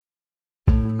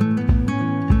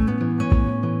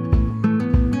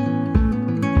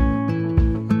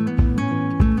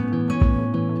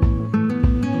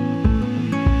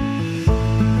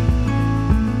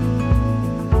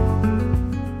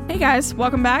guys,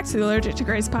 welcome back to the Allergic to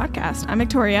Grace podcast. I'm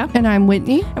Victoria. And I'm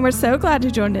Whitney. And we're so glad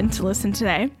you joined in to listen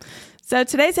today. So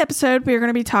today's episode, we are going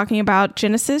to be talking about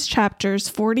Genesis chapters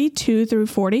 42 through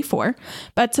 44.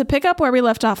 But to pick up where we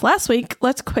left off last week,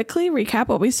 let's quickly recap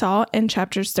what we saw in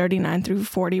chapters 39 through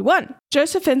 41.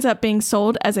 Joseph ends up being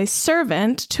sold as a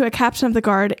servant to a captain of the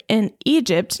guard in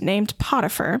Egypt named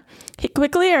Potiphar. He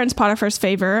quickly earns Potiphar's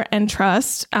favor and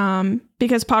trust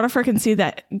because Potiphar can see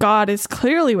that God is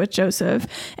clearly with Joseph,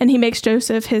 and he makes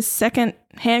Joseph his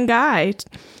second-hand guy,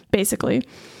 basically.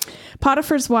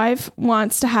 Potiphar's wife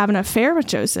wants to have an affair with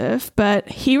Joseph, but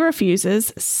he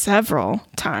refuses several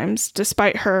times,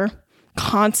 despite her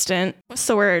constant, what's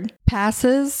the word?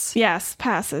 Passes? Yes,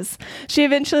 passes. She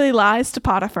eventually lies to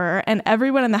Potiphar and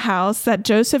everyone in the house that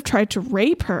Joseph tried to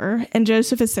rape her, and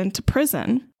Joseph is sent to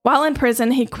prison. While in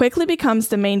prison, he quickly becomes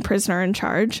the main prisoner in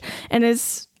charge and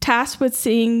is tasked with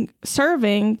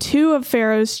serving two of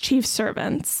Pharaoh's chief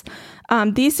servants.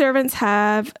 These servants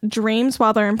have dreams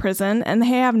while they're in prison, and they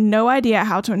have no idea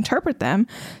how to interpret them.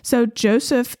 So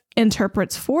Joseph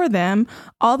interprets for them,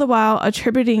 all the while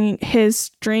attributing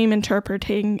his dream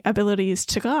interpreting abilities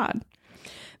to God.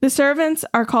 The servants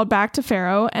are called back to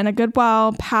Pharaoh, and a good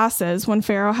while passes when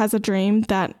Pharaoh has a dream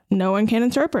that no one can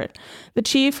interpret. The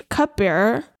chief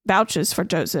cupbearer vouches for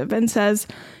Joseph and says,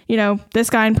 this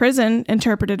guy in prison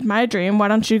interpreted my dream. Why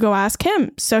don't you go ask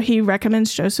him? So he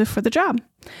recommends Joseph for the job.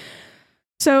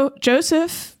 So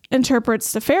Joseph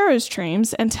interprets the Pharaoh's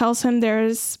dreams and tells him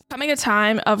there's coming a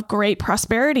time of great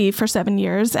prosperity for 7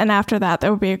 years. And after that,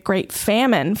 there will be a great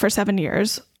famine for 7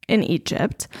 years in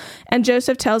Egypt. And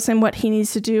Joseph tells him what he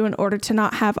needs to do in order to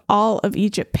not have all of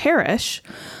Egypt perish.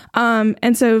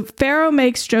 And so Pharaoh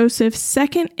makes Joseph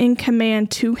second in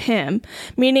command to him,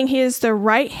 meaning he is the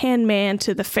right-hand man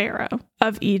to the Pharaoh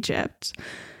of Egypt.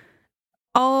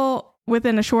 All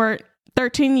within a short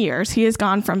 13 years, he has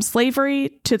gone from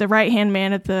slavery to the right-hand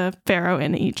man of the Pharaoh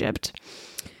in Egypt.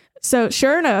 So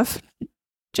sure enough,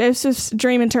 Joseph's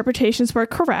dream interpretations were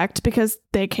correct because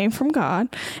they came from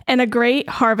God, and a great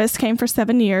harvest came for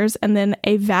 7 years and then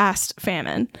a vast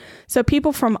famine. So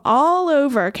people from all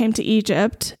over came to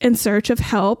Egypt in search of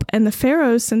help, and the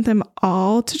Pharaoh sent them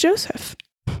all to Joseph.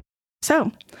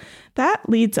 So that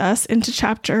leads us into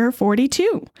chapter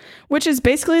 42, which is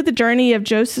basically the journey of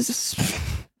Joseph's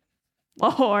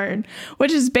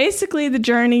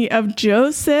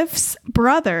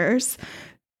brothers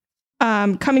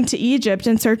coming to Egypt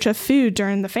in search of food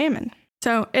during the famine.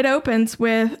 So it opens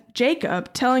with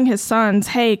Jacob telling his sons,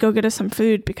 hey, go get us some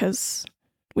food because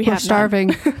we're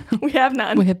starving. We have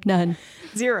none. We have none.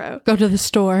 Zero. Go to the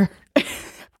store.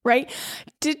 Right?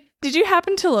 Did you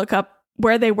happen to look up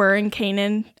where they were in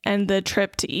Canaan and the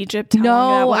trip to Egypt?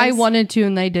 No, I wanted to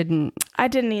and they didn't. I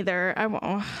didn't either. I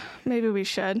won't. Maybe we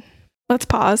should. Let's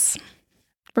pause.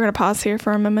 We're going to pause here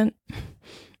for a moment.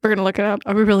 We're going to look it up.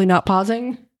 Are we really not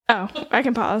pausing? Oh, I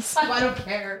can pause. I don't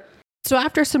care. So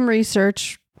after some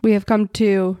research, we have come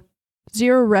to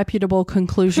zero reputable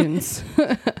conclusions.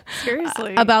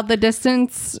 Seriously. About the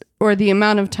distance or the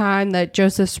amount of time that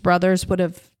Joseph's brothers would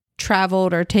have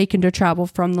traveled or taken to travel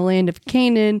from the land of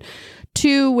Canaan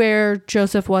to where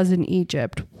Joseph was in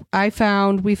Egypt. We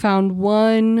found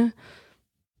one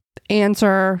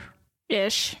answer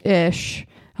ish,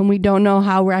 and we don't know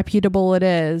how reputable it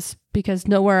is because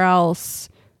nowhere else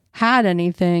had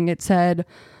anything. It said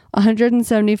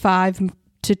 175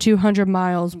 to 200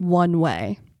 miles one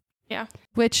way. Yeah.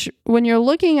 Which, when you're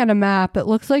looking at a map, it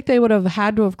looks like they would have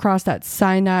had to have crossed that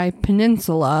Sinai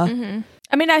Peninsula. Mm-hmm.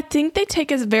 I mean, I think they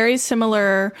take a very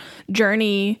similar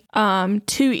journey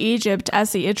to Egypt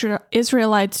as the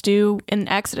Israelites do in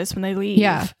Exodus when they leave.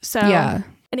 Yeah. So, yeah.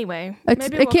 Anyway,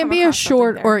 it can't be a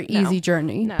short or easy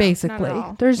journey, basically. Not at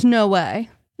all. There's no way.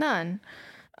 None.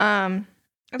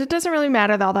 It doesn't really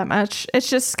matter all that much. It's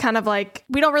just kind of like,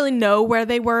 we don't really know where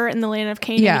they were in the land of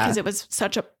Canaan because it was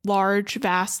such a large,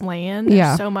 vast land.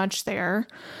 There's so much there.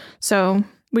 So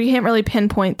we can't really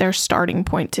pinpoint their starting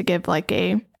point to give like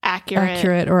a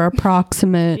accurate or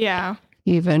approximate. Yeah.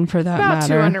 Even for that about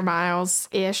matter. 200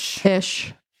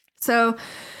 miles-ish. So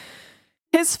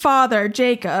his father,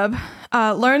 Jacob,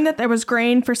 learned that there was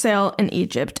grain for sale in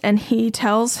Egypt, and he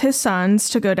tells his sons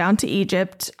to go down to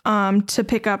Egypt to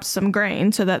pick up some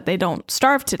grain so that they don't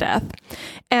starve to death.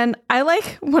 And I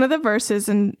like one of the verses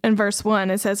in verse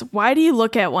 1. It says, why do you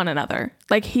look at one another?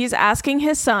 Like, he's asking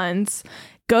his sons,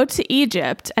 go to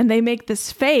Egypt, and they make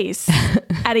this face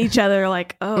at each other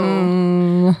like,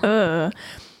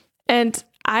 And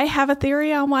I have a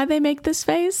theory on why they make this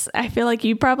face. I feel like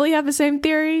you probably have the same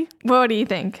theory. What do you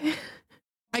think?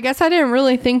 I guess I didn't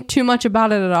really think too much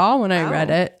about it at all when I read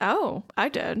it. Oh, I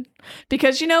did.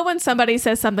 Because when somebody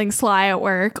says something sly at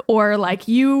work, or like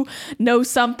you know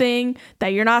something that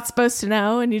you're not supposed to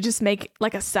know, and you just make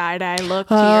like a side eye look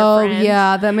to your friend. Oh,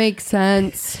 yeah, that makes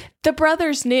sense. The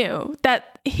brothers knew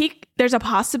that there's a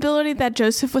possibility that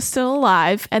Joseph was still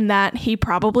alive and that he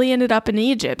probably ended up in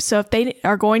Egypt. So if they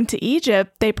are going to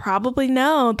Egypt, they probably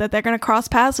know that they're going to cross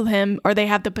paths with him, or they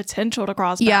have the potential to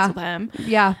cross paths with him.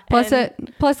 Yeah.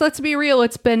 Plus, let's be real.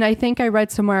 It's been, I think I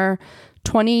read somewhere,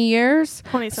 20 years.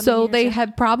 20-something so years, they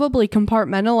had probably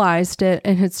compartmentalized it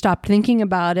and had stopped thinking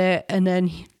about it. And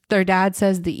then their dad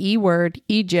says the E word,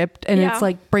 Egypt, and it's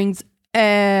like brings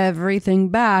everything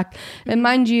back. And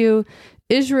mind you,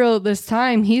 Israel at this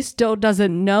time, he still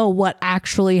doesn't know what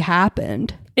actually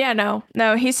happened. Yeah, no,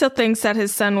 he still thinks that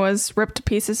his son was ripped to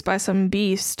pieces by some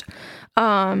beast.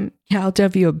 Yeah, I'll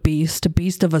tell you a beast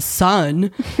of a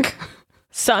son.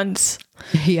 Sons.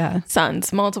 Yeah.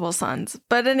 Sons, multiple sons.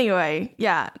 But anyway,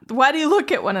 yeah. Why do you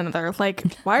look at one another?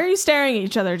 Like, why are you staring at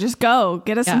each other? Just go,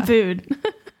 get us some food.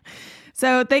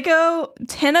 So they go,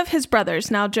 10 of his brothers.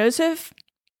 Now, Joseph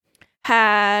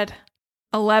had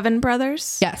 11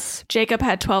 brothers. Yes. Jacob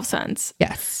had 12 sons.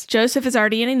 Yes. Joseph is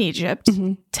already in Egypt.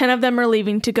 10 of them are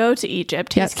leaving to go to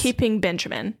Egypt. He's keeping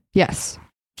Benjamin. Yes.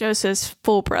 Joseph's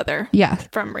full brother. Yeah.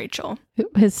 From Rachel.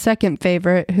 His second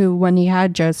favorite, who when he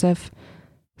had Joseph,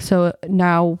 so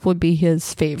now would be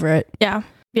his favorite. Yeah.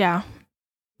 Yeah.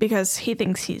 Because he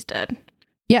thinks he's dead.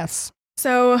 Yes.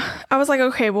 So I was like,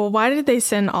 okay, well, why did they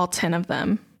send all 10 of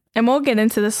them? And we'll get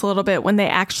into this a little bit when they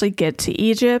actually get to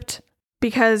Egypt.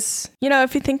 Because,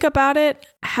 if you think about it,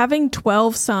 having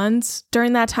 12 sons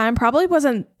during that time probably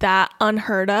wasn't that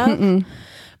unheard of. Mm-mm.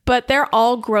 But they're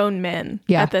all grown men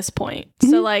at this point.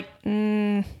 So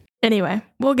anyway,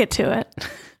 we'll get to it.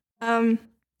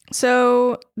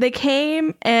 So they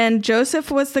came, and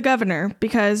Joseph was the governor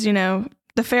because,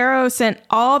 the Pharaoh sent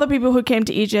all the people who came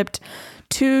to Egypt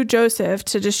to Joseph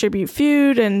to distribute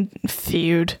food.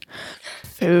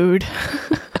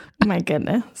 My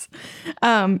goodness.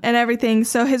 And everything.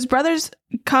 So his brothers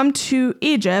come to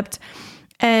Egypt,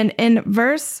 and in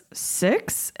verse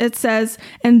 6, it says,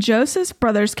 "And Joseph's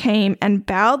brothers came and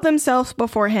bowed themselves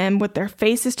before him with their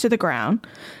faces to the ground.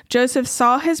 Joseph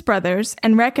saw his brothers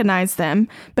and recognized them,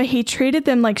 but he treated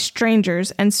them like strangers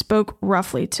and spoke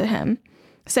roughly to him,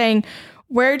 saying,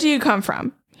 'Where do you come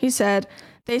from?' He said,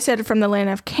 'They said, from the land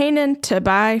of Canaan to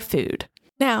buy food.'"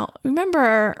 Now,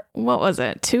 remember, what was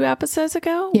it, 2 episodes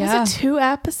ago? Yeah. Was it 2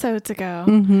 episodes ago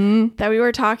that we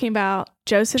were talking about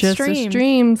Joseph's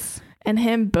dreams and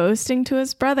him boasting to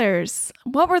his brothers?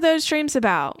 What were those dreams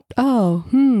about? Oh,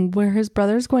 were his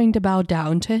brothers going to bow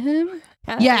down to him?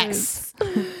 Yes.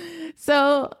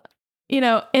 So,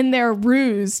 in their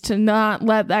ruse to not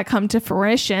let that come to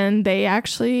fruition, they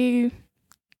actually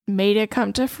made it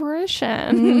come to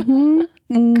fruition.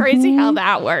 Crazy how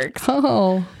that works.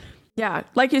 Oh. Yeah,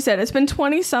 like you said, it's been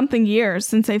 20-something years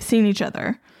since they've seen each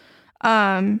other.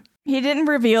 He didn't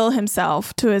reveal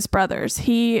himself to his brothers.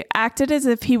 He acted as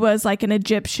if he was like an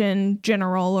Egyptian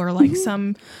general or like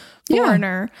some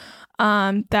foreigner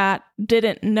that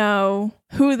didn't know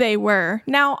who they were.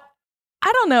 Now,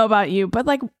 I don't know about you, but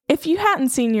like if you hadn't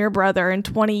seen your brother in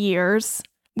 20 years,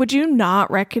 would you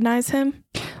not recognize him?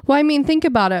 Well, I mean, think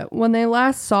about it. When they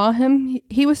last saw him,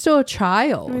 he was still a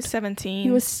child. He was 17.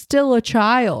 He was still a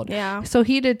child. Yeah. So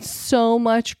he did so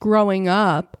much growing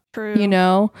up. True.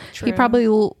 True. He probably,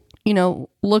 looked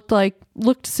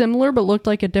similar, but looked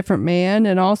like a different man.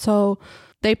 And also,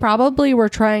 they probably were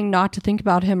trying not to think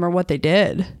about him or what they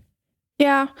did.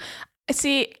 Yeah.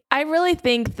 See, I really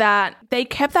think that they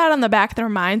kept that on the back of their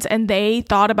minds and they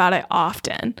thought about it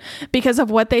often because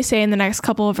of what they say in the next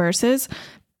couple of verses.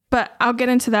 But I'll get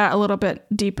into that a little bit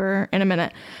deeper in a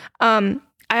minute. I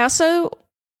also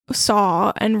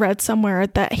saw and read somewhere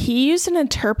that he used an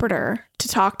interpreter to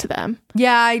talk to them.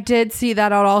 Yeah, I did see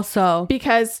that out also.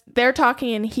 Because they're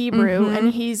talking in Hebrew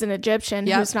and he's an Egyptian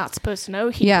who's not supposed to know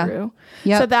Hebrew.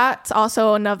 Yeah. So that's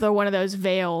also another one of those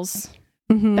veils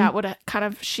that would kind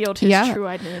of shield his true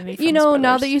identity from his brothers.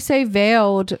 Now that you say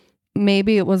veiled,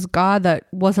 maybe it was God that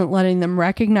wasn't letting them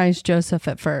recognize Joseph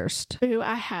at first. Ooh,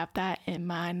 I have that in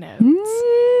my notes.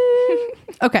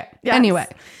 Okay. Yes.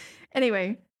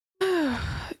 Anyway.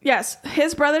 Yes,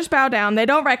 his brothers bow down. They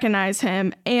don't recognize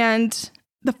him. And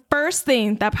the first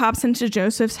thing that pops into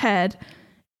Joseph's head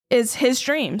is his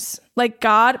dreams. Like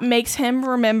God makes him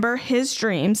remember his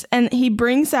dreams and he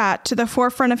brings that to the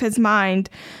forefront of his mind.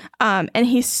 And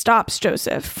he stops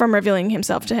Joseph from revealing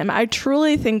himself to him. I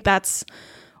truly think that's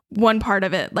one part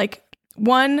of it. Like,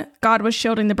 1, God was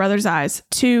shielding the brothers' eyes.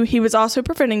 2, he was also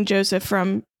preventing Joseph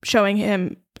from showing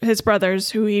him his brothers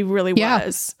who he really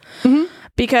was. Mm-hmm.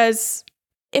 Because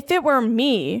if it were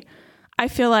me, I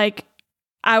feel like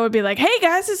I would be like, hey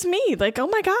guys, it's me. Like, oh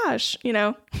my gosh, you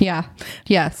know? Yeah.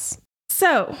 Yes.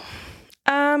 So,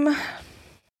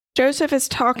 Joseph is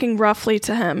talking roughly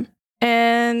to him,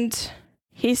 and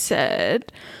he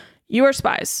said, "You are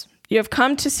spies. You have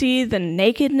come to see the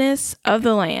nakedness of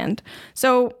the land."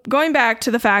 So going back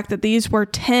to the fact that these were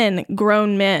 10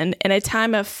 grown men in a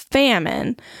time of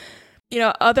famine, you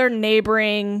know, other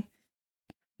neighboring,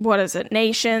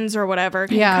 nations or whatever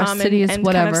can come cities, and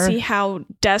whatever. kind of see how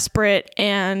desperate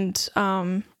and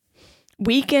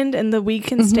weakened in the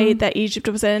weakened state that Egypt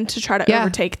was in to try to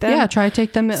overtake them. Yeah, try to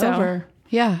take them over.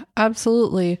 Yeah,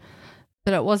 absolutely.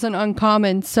 That it wasn't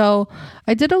uncommon. So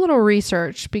I did a little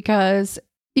research because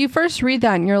you first read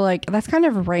that and you're like, that's kind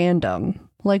of random.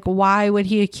 Like, why would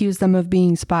he accuse them of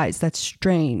being spies? That's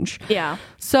strange. Yeah.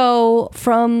 So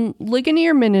from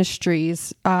Ligonier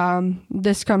Ministries,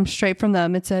 this comes straight from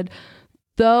them. It said,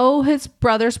 though his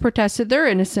brothers protested their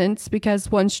innocence,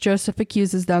 because once Joseph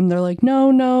accuses them, they're like, no,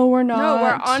 we're not. No,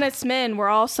 we're honest men. We're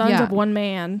all sons of one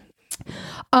man.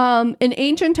 In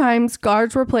ancient times,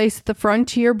 guards were placed at the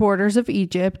frontier borders of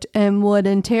Egypt and would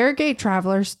interrogate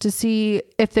travelers to see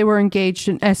if they were engaged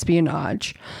in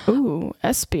espionage. Ooh,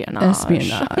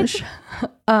 espionage.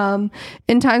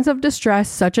 In times of distress,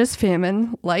 such as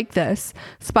famine, like this,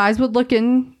 spies would look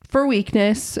in for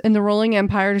weakness in the ruling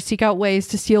empire to seek out ways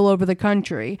to steal over the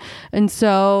country. And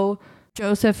so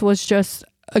Joseph was just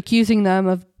accusing them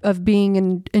of being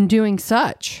and doing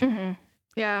such. Mm-hmm.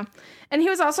 Yeah. And he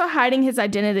was also hiding his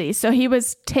identity. So he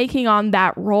was taking on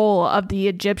that role of the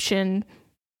Egyptian,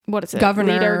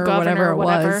 governor, leader, or whatever it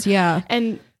was. Yeah.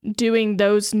 And doing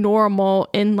those normal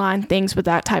inline things with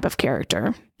that type of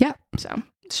character. Yeah. So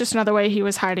it's just another way he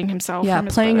was hiding himself. Yeah, from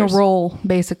his playing brothers. a role,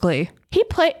 basically.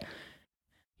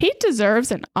 He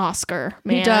deserves an Oscar,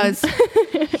 man. He does.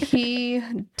 He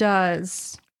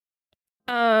does.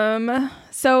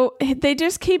 So they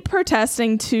just keep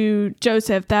protesting to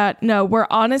Joseph that, no, we're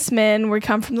honest men. We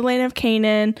come from the land of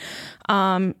Canaan.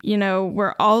 You know,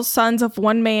 we're all sons of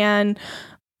one man.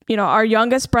 You know, our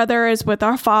youngest brother is with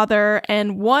our father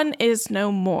and one is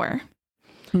no more.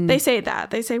 They say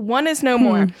that. They say one is no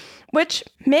more, which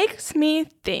makes me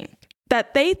think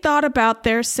that they thought about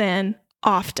their sin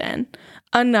often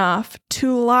enough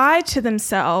to lie to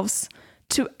themselves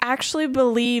to actually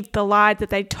believe the lie that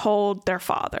they told their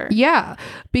father. Yeah,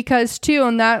 because too,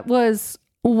 and that was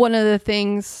one of the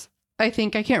things, I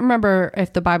think, I can't remember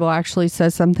if the Bible actually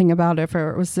says something about it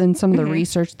or it was in some of the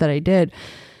research that I did,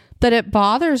 that it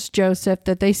bothers Joseph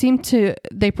that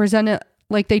they present it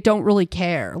like they don't really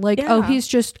care. Like, oh, he's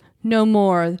just no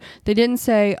more. They didn't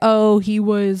say, oh, he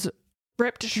was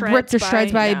ripped to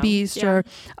shreds by a beast, or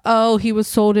oh, he was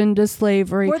sold into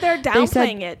slavery. Or they're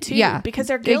downplaying it too, because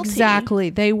they're guilty.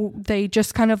 Exactly. They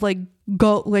just kind of like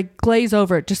go like glaze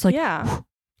over it, just like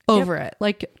over it.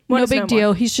 Like no big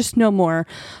deal. He's just no more.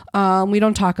 We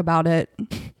don't talk about it,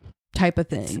 type of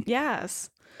thing. Yes.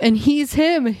 And he's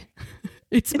him.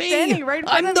 It's me. Danny, right in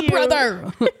front I'm the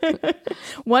brother.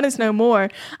 One is no more.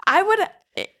 I would.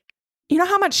 You know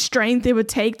how much strength it would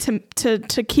take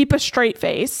to keep a straight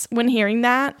face when hearing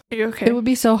that? Are you okay? It would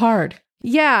be so hard.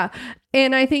 Yeah.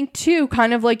 And I think too,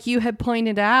 kind of like you had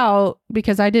pointed out,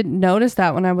 because I didn't notice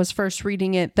that when I was first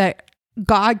reading it, that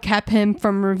God kept him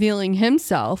from revealing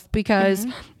himself, because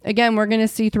again, we're going to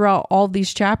see throughout all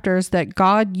these chapters that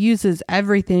God uses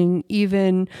everything,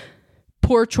 even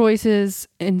poor choices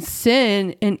and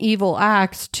sin and evil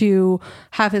acts, to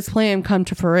have his plan come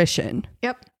to fruition.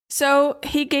 Yep. So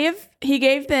he gave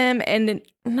them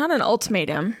not an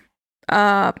ultimatum,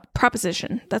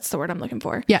 proposition. That's the word I'm looking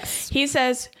for. Yes. He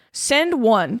says, send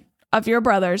one of your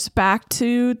brothers back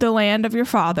to the land of your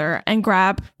father and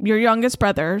grab your youngest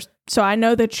brother, so I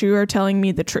know that you are telling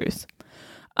me the truth.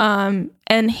 And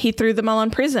he threw them all in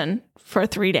prison for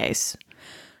 3 days,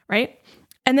 right?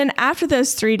 And then after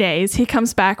those 3 days, he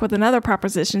comes back with another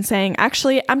proposition saying,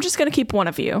 actually, I'm just going to keep one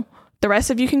of you. The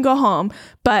rest of you can go home,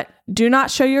 but do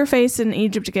not show your face in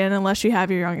Egypt again unless you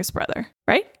have your youngest brother,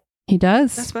 right? He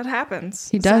does. That's what happens.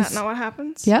 He does. Is that not what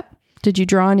happens? Yep. Did you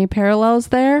draw any parallels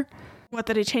there? What,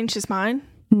 that he changed his mind?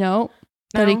 No.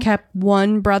 That he kept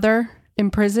one brother in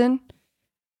prison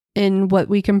in what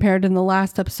we compared in the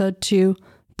last episode to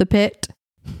the pit.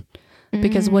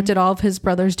 Because what did all of his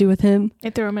brothers do with him? They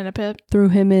threw him in a pit. Threw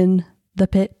him in the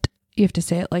pit. You have to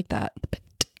say it like that.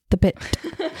 The pit.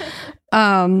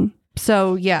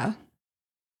 So yeah.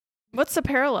 What's the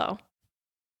parallel?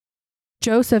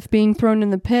 Joseph being thrown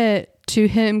in the pit to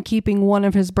him keeping one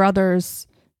of his brothers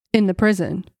in the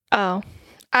prison. Oh,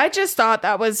 I just thought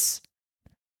that was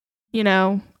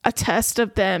a test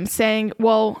of them saying,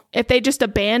 well, if they just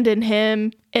abandon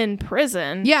him in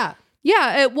prison. Yeah.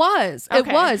 Yeah, it was. Okay.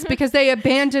 It was because they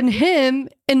abandoned him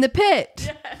in the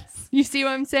pit. Yes. You see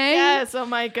what I'm saying? Yes. Oh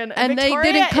my goodness. And Victoria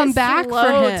they didn't come back for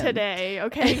him today.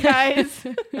 Okay, guys.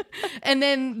 And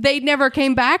then they never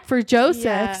came back for Joseph.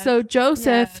 Yes. So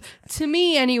Joseph, to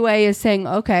me anyway, is saying,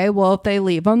 okay, well, if they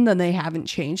leave him, then they haven't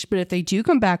changed. But if they do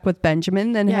come back with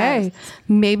Benjamin, then hey,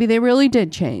 maybe they really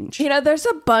did change. There's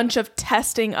a bunch of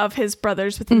testing of his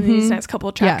brothers within these next couple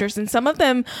of chapters. And some of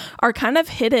them are kind of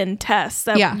hidden tests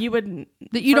that you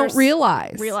don't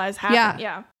realize happen.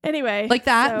 Yeah. Anyway. Like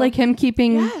that, like him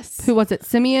keeping, who was it?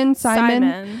 Simon.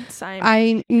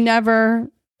 I never,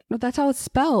 that's how it's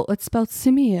spelled. It's spelled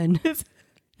Simeon.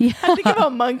 Yeah. I think of a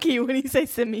monkey when you say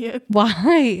Simeon.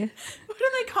 Why? What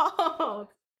are they called?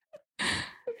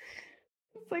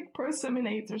 It's like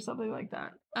prosiminates or something like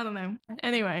that. I don't know.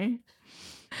 Anyway.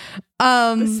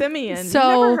 The Simeon. So, you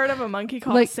never heard of a monkey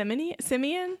called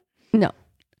Simeon? No.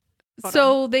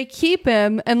 So they keep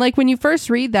him, and like when you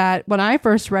first read that, when I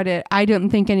first read it, I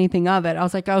didn't think anything of it. I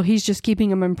was like, oh, he's just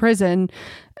keeping him in prison,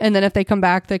 and then if they come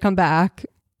back, they come back,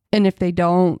 and if they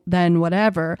don't, then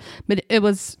whatever. But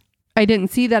I didn't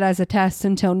see that as a test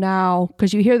until now,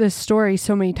 because you hear this story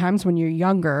so many times when you're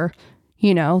younger,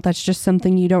 that's just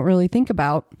something you don't really think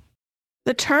about.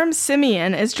 The term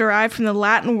simian is derived from the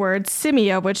Latin word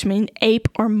simia, which means ape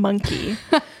or monkey.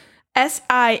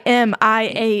 Simian,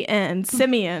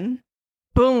 simian.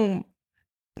 Boom.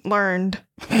 Learned.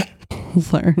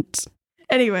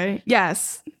 Anyway,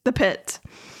 yes, the pit.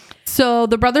 So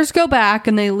the brothers go back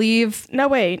and they leave. No,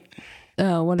 wait.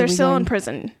 They're still in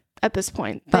prison at this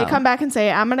point. They come back and say,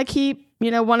 I'm going to keep,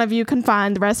 one of you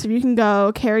confined. The rest of you can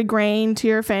go carry grain to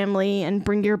your family and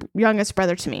bring your youngest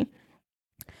brother to me.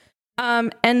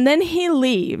 And then he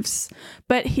leaves,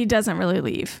 but he doesn't really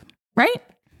leave, right?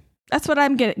 That's what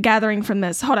I'm gathering from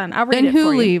this. Hold on, I'll read it for you. And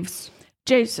who leaves?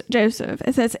 Joseph.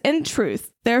 It says, in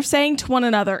truth, they're saying to one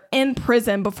another in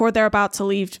prison before they're about to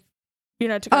leave, to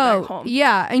go back home.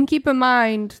 Yeah, and keep in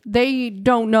mind, they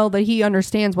don't know that he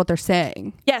understands what they're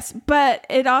saying. Yes, but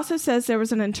it also says there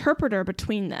was an interpreter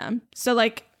between them. So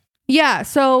yeah,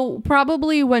 so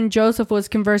probably when Joseph was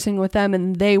conversing with them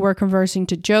and they were conversing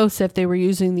to Joseph, they were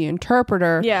using the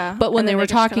interpreter. Yeah. But when they were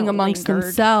talking amongst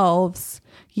themselves,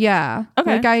 yeah.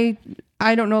 Okay.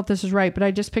 I don't know if this is right, but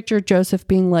I just pictured Joseph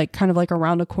being kind of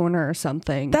around a corner or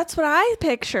something. That's what I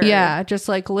pictured. Yeah, just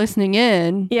listening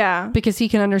in. Yeah. Because he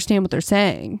can understand what they're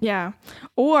saying. Yeah.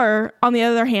 Or on the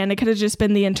other hand, it could have just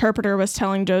been the interpreter was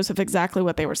telling Joseph exactly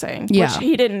what they were saying. Yeah. Which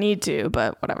he didn't need to,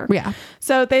 but whatever. Yeah.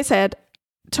 So they said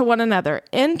to one another,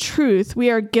 in truth, we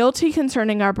are guilty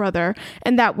concerning our brother,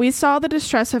 and that we saw the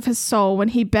distress of his soul when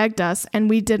he begged us,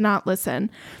 and we did not listen.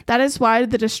 That is why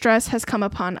the distress has come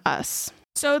upon us.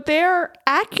 So they're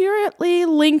accurately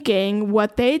linking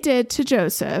what they did to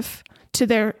Joseph to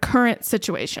their current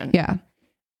situation. Yeah.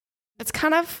 It's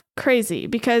kind of crazy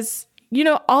because,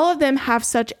 all of them have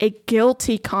such a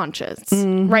guilty conscience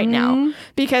right now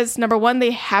because number one,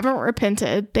 they haven't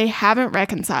repented. They haven't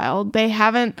reconciled. They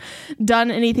haven't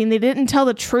done anything. They didn't tell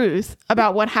the truth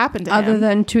about what happened to other him.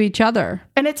 Than to each other.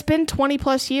 And it's been 20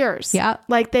 plus years. Yeah.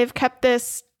 They've kept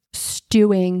this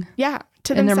stewing. Yeah.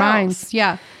 To in themselves. Their minds.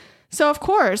 Yeah. So, of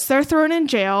course, they're thrown in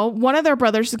jail. One of their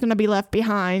brothers is going to be left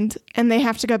behind, and they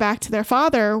have to go back to their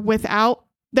father without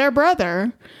their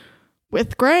brother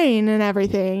with grain and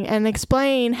everything and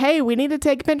explain, hey, we need to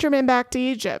take Benjamin back to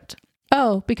Egypt.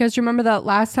 Oh, because you remember that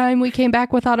last time we came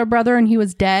back without a brother and he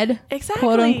was dead? Exactly.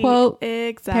 Quote unquote.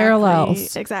 Exactly.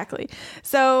 Parallels. Exactly.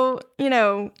 So,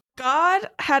 God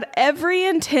had every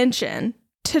intention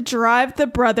to drive the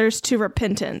brothers to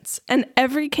repentance, and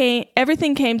everything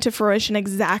came to fruition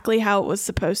exactly how it was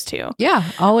supposed to. Yeah,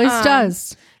 always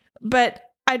does. But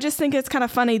I just think it's kind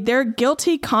of funny. Their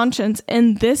guilty conscience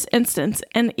in this instance,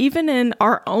 and even in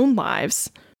our own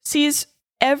lives, sees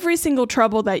every single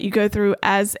trouble that you go through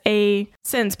as a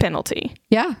sins penalty.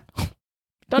 Yeah.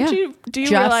 Do you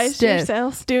realize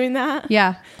yourself doing that?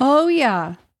 Yeah. Oh,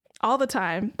 yeah. All the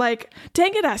time.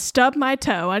 Dang it, I stubbed my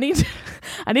toe. I need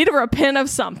to repent of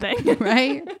something.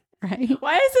 Right?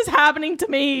 Why is this happening to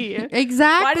me?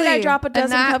 Exactly. Why did I drop a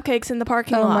dozen cupcakes in the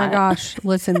parking lot? Oh my gosh.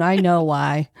 Listen, I know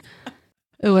why.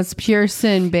 It was pure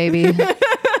sin, baby.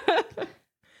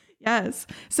 Yes.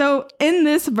 So in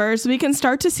this verse, we can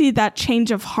start to see that change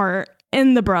of heart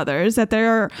in the brothers, that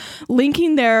they're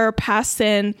linking their past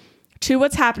sin to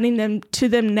what's happening to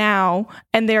them now,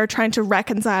 and they're trying to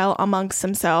reconcile amongst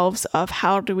themselves of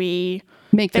how do we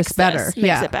make this better.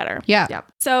 Makes it better. Yeah.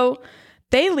 So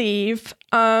they leave.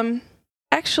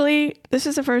 Actually, this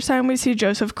is the first time we see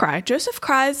Joseph cry. Joseph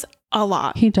cries a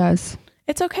lot. He does.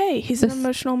 It's okay. He's an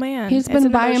emotional man. He's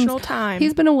been by emotional time.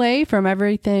 He's been away from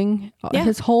everything. Yeah.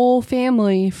 His whole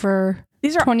family for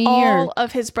These are 20 all years.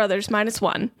 of his brothers minus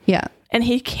one. Yeah. And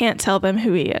he can't tell them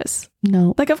who he is.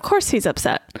 No. Like, of course he's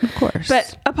upset. Of course.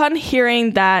 But upon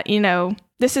hearing that,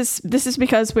 this is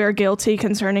because we are guilty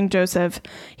concerning Joseph,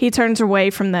 he turns away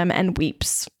from them and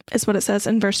weeps, is what it says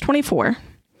in verse 24.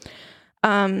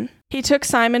 He took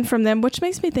Simon from them, which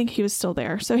makes me think he was still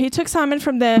there. So he took Simon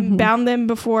from them, bound them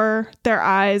before their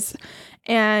eyes,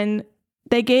 and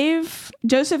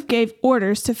Joseph gave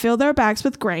orders to fill their bags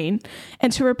with grain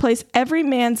and to replace every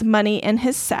man's money in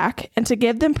his sack and to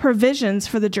give them provisions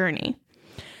for the journey.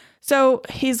 So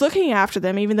he's looking after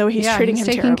them, even though he's treating him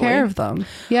taking terribly. care of them.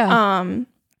 Yeah.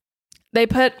 They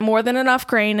put more than enough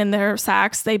grain in their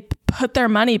sacks. They put their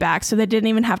money back, so they didn't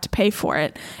even have to pay for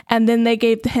it. And then they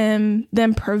gave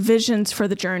them provisions for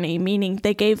the journey, meaning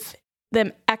they gave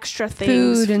them extra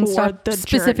things food and for stuff the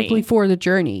specifically journey. for the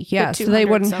journey. Yeah, so they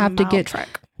wouldn't have to get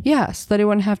trek. Yes, so they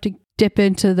wouldn't have to dip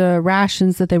into the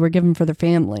rations that they were given for their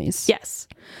families. Yes.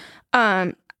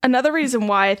 Another reason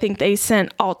why I think they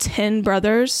sent all 10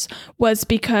 brothers was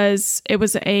because it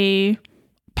was a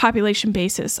population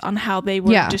basis on how they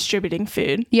were distributing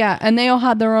food. Yeah, and they all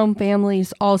had their own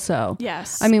families also.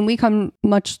 Yes. I mean, we come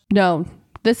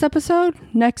this episode,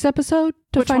 next episode,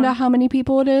 to find out how many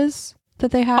people it is that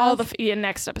they have.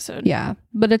 Next episode. Yeah,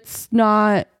 but it's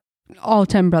not all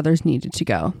 10 brothers needed to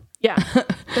go. Yeah,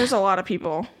 there's a lot of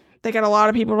people. They got a lot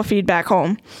of people to feed back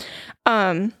home.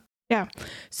 Yeah.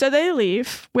 So they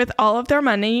leave with all of their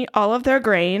money, all of their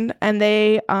grain, and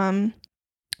they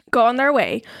go on their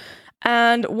way.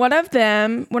 And one of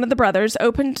the brothers,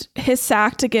 opened his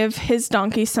sack to give his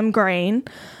donkey some grain.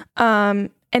 And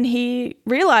he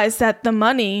realized that the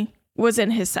money was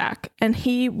in his sack. And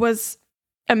he was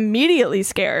immediately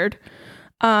scared.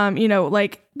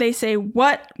 Like they say,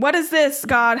 what is this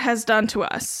God has done to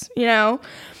us?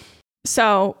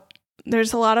 So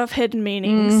there's a lot of hidden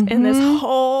meanings in this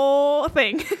whole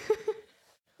thing.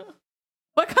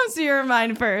 What comes to your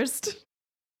mind first?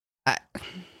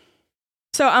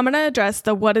 So I'm going to address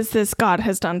the what is this God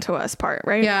has done to us part,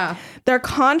 right? Yeah. Their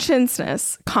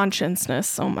consciences,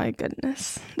 oh my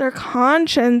goodness. Their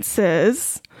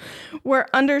consciences were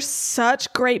under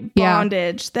such great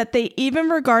bondage that they even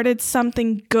regarded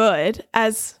something good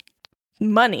as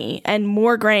money and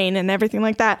more grain and everything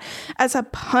like that as a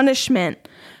punishment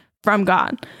from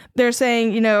God. They're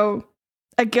saying,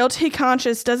 a guilty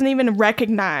conscience doesn't even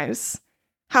recognize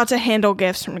how to handle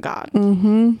gifts from God.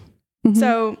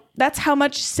 So that's how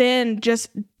much sin just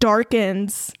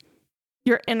darkens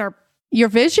your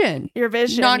vision,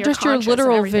 not just your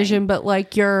literal vision, but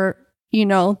like your,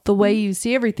 the way you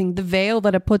see everything, the veil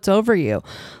that it puts over you.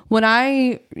 When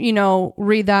I,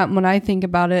 read that, and when I think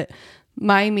about it,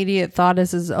 my immediate thought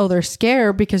is, oh, they're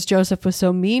scared because Joseph was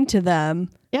so mean to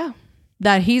them. Yeah.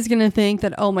 That he's going to think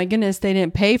that, oh my goodness, they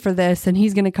didn't pay for this and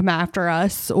he's going to come after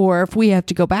us. Or if we have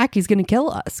to go back, he's going to kill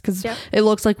us because it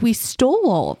looks like we stole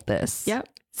all of this. Yep.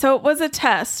 So it was a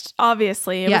test,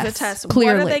 obviously. It was a test.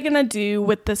 Clearly. What are they going to do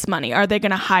with this money? Are they going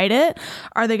to hide it?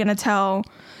 Are they going to tell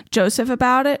Jacob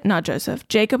about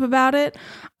it?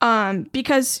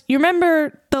 Because you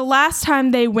remember the last time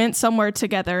they went somewhere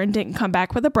together and didn't come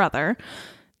back with a brother,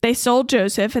 they sold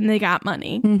Joseph and they got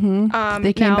money.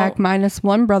 They came back minus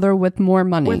one brother with more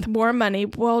money.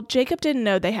 Well, Jacob didn't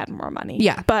know they had more money.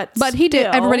 Yeah. But he did.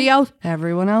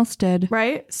 Everyone else did.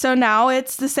 Right? So now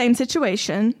it's the same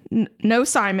situation. No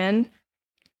Simon,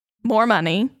 more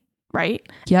money. Right?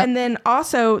 Yeah. And then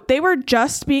also, they were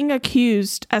just being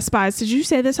accused as spies. Did you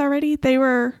say this already? They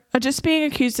were just being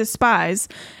accused as spies.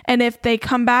 And if they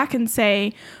come back and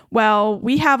say, well,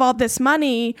 we have all this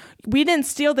money, we didn't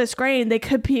steal this grain, they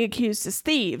could be accused as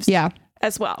thieves. Yeah.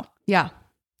 As well. Yeah.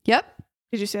 Yep.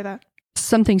 Did you say that?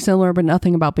 Something similar, but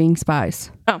nothing about being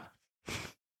spies. Oh.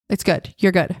 It's good.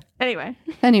 You're good. Anyway.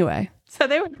 So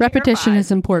they were repetition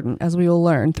is important, as we will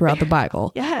learn throughout the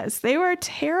Bible. Yes, they were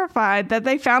terrified that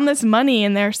they found this money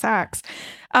in their sacks.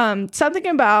 Something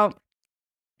about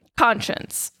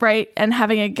conscience, right? And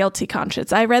having a guilty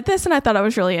conscience. I read this and I thought it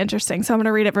was really interesting, so I'm going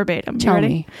to read it verbatim. Tell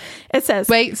me. It says...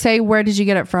 Wait, say, where did you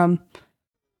get it from?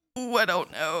 Oh, I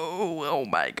don't know. Oh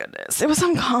my goodness. It was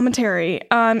some commentary.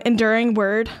 Enduring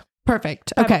Word.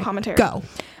 Perfect. Bible Okay, commentary. go.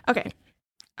 Okay.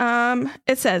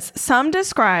 It says, some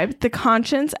describe the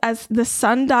conscience as the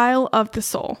sundial of the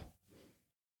soul.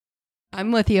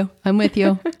 I'm with you.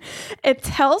 It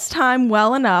tells time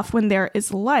well enough when there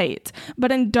is light,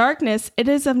 but in darkness, it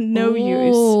is of no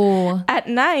use. At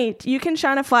night, you can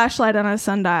shine a flashlight on a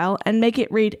sundial and make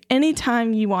it read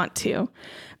anytime you want to.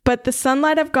 But the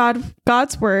sunlight of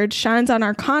God's word shines on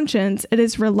our conscience. It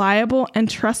is reliable and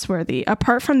trustworthy.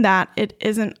 Apart from that, it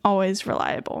isn't always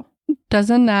reliable.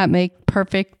 Doesn't that make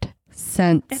perfect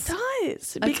sense? It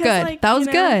does. That's good. That was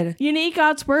good. You need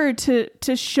God's word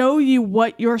to show you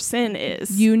what your sin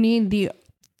is. You need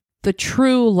the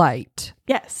true light.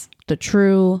 Yes. The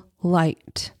true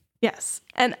light. Yes.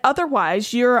 And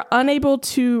otherwise, you're unable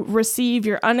to receive,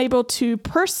 you're unable to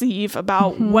perceive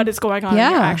about what is going on in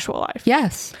your actual life.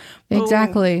 Yes,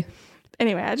 exactly.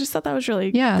 Anyway, I just thought that was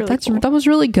really, cool. That was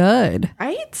really good.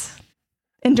 Right?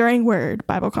 Enduring Word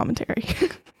Bible commentary.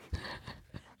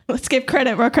 Let's give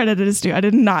credit where credit is due. I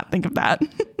did not think of that.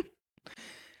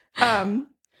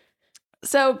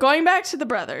 So going back to the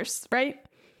brothers, right?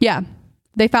 Yeah.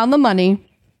 They found the money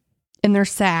in their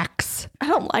sacks. I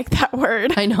don't like that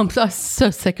word. I know. I'm so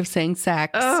sick of saying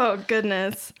sacks. Oh,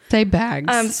 goodness. Say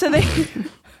bags. So they...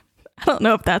 I don't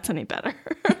know if that's any better.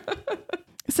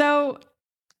 So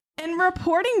in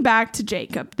reporting back to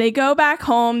Jacob, they go back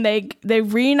home. They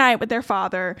reunite with their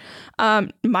father,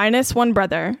 minus one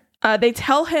brother. They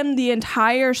tell him the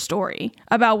entire story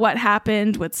about what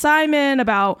happened with Simon,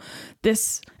 about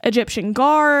this Egyptian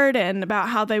guard, and about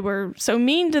how they were so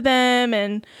mean to them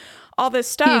and all this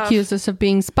stuff. He accused us of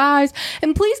being spies.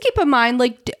 And please keep in mind,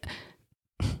 like,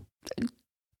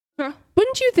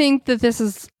 wouldn't you think that this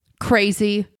is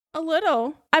crazy? A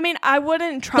little. I mean, I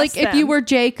wouldn't trust them. If you were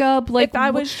Jacob, like, if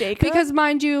I was Jacob, because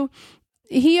mind you,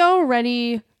 he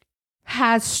already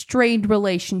has strained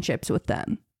relationships with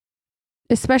them,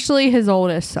 especially his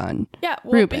oldest son. Yeah,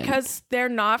 well, Reuben. Because they're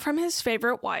not from his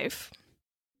favorite wife.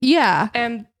 Yeah,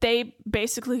 and they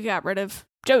basically got rid of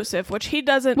Joseph, which he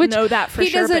doesn't know that for sure.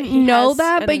 He doesn't know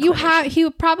that, but he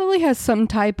probably has some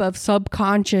type of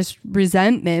subconscious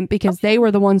resentment because they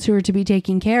were the ones who were to be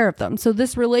taking care of them. So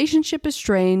this relationship is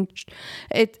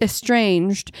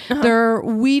estranged. They're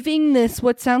weaving this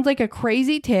what sounds like a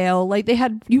crazy tale. Like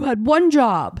you had one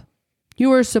job. You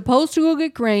were supposed to go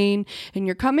get grain, and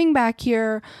you're coming back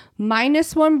here,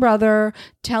 minus one brother,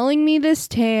 telling me this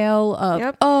tale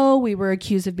of, oh, we were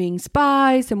accused of being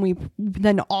spies, and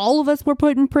then all of us were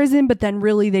put in prison, but then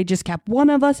really they just kept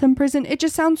one of us in prison. It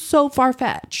just sounds so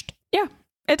far-fetched. Yeah,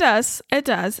 it does. It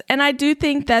does. And I do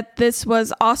think that this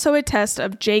was also a test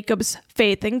of Jacob's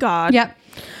faith in God. Yep.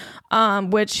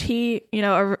 Which he,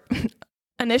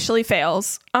 initially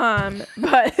fails,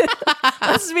 but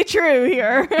let's be true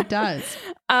here. It does.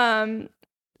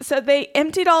 So they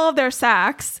emptied all of their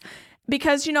sacks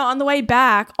because, on the way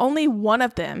back, only one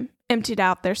of them emptied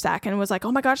out their sack and was like,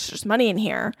 oh my gosh, there's money in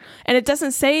here. And it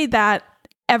doesn't say that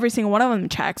every single one of them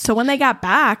checked. So when they got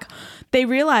back, they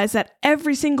realized that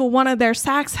every single one of their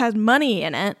sacks had money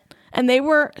in it. And they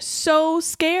were so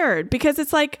scared because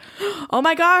it's like, oh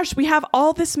my gosh, we have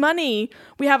all this money.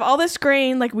 We have all this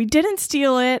grain. Like, we didn't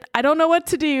steal it. I don't know what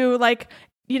to do. Like,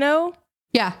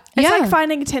 Yeah. It's like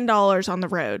finding $10 on the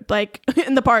road, like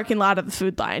in the parking lot of the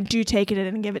Food Line. Do you take it in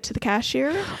and give it to the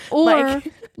cashier? Or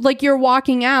like you're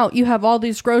walking out, you have all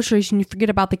these groceries and you forget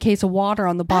about the case of water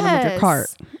on the bottom of your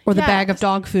cart or the bag of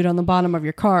dog food on the bottom of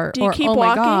your cart. Do you keep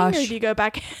walking or do you go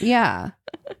back? Yeah.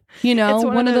 It's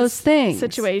one of those things.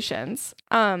 Situations.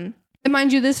 And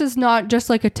mind you, this is not just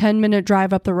like a 10-minute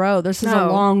drive up the road. This is a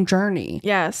long journey.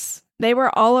 Yes. They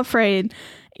were all afraid,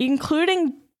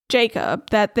 including Jacob,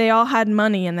 that they all had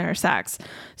money in their sacks.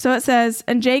 So it says,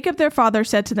 and Jacob, their father,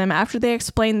 said to them after they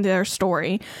explained their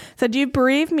story, said, you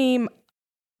bereaved me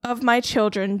of my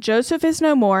children. Joseph is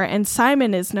no more and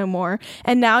Simon is no more.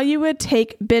 And now you would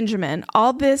take Benjamin.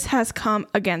 All this has come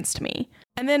against me.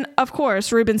 And then, of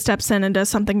course, Reuben steps in and does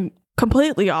something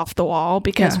completely off the wall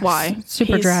because why?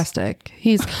 Super drastic.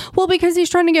 Because he's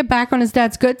trying to get back on his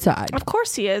dad's good side. Of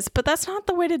course he is, but that's not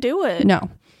the way to do it.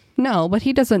 No, but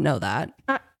he doesn't know that.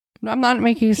 I'm not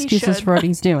making excuses for what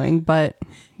he's doing, but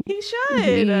he should.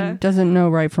 He doesn't know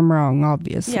right from wrong,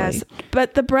 obviously. Yes,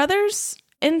 but the brothers,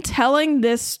 in telling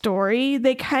this story,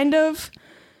 they kind of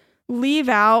leave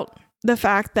out the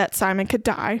fact that Simon could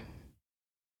die.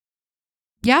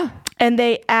 Yeah. And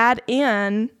they add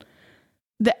in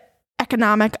the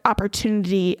economic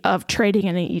opportunity of trading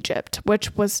in Egypt,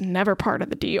 which was never part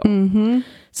of the deal. Mm-hmm.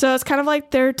 So it's kind of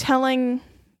like they're telling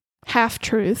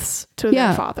half-truths to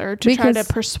their father to try to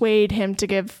persuade him to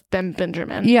give them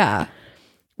Benjamin. Yeah.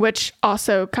 Which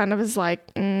also kind of is like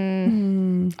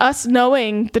us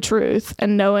knowing the truth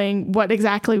and knowing what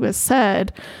exactly was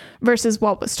said versus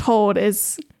what was told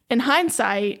is, in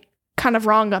hindsight, kind of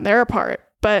wrong on their part.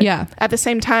 But at the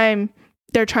same time,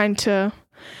 they're trying to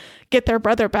get their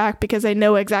brother back because they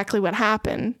know exactly what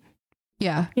happened.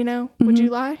 Yeah. Would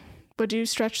you lie? Would you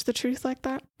stretch the truth like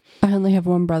that? I only have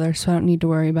one brother, so I don't need to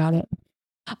worry about it.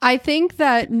 I think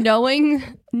that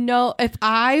if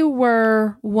I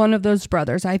were one of those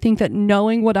brothers, I think that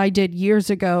knowing what I did years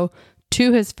ago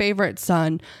to his favorite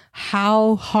son,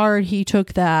 how hard he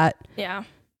took that. Yeah.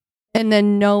 And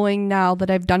then knowing now that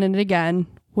I've done it again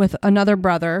with another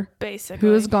brother, basically,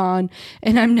 who is gone,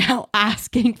 and I'm now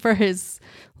asking for his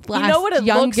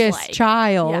youngest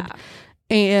child. Yeah.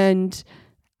 And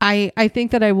I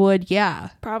think that I would,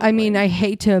 Probably. I mean, I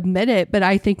hate to admit it, but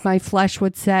I think my flesh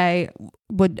would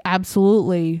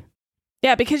absolutely.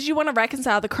 Yeah, because you want to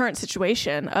reconcile the current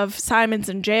situation of Simon's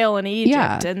in jail in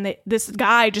Egypt, and this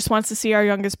guy just wants to see our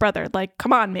youngest brother. Like,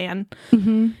 come on, man.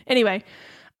 Mm-hmm. Anyway,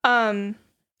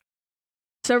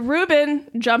 so Reuben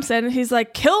jumps in and he's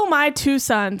like, kill my 2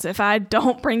 sons if I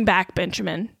don't bring back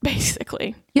Benjamin,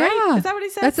 basically. Yeah. Right? Is that what he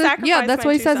says? That's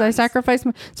what he says. I sacrifice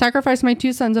my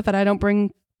 2 sons if I don't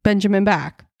bring Benjamin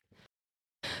back.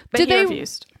 But he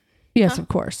refused. Yes, of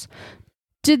course.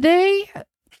 Do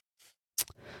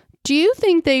you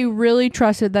think they really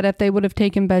trusted that if they would have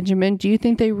taken Benjamin, do you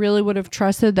think they really would have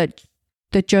trusted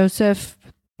that Joseph,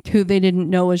 who they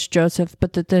didn't know was Joseph,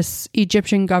 but that this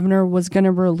Egyptian governor was going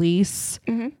to release?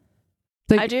 Mm-hmm.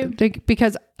 I do.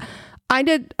 Because I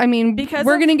did. I mean,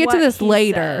 we're going to get to this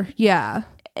later. Said. Yeah.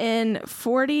 In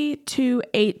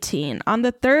 42:18, on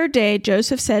the 3rd day,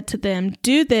 Joseph said to them,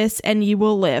 do this and you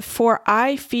will live, for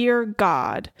I fear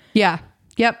God. Yeah.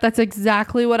 Yep. That's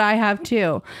exactly what I have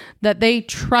too. That they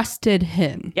trusted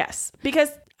him. Yes. Because,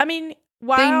 I mean,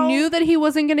 they knew that he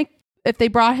wasn't going to, if they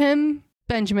brought him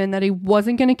Benjamin, that he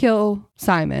wasn't going to kill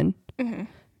Simon. Mm-hmm.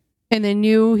 And they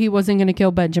knew he wasn't going to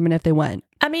kill Benjamin if they went.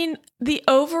 I mean, the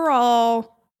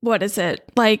overall, what is it?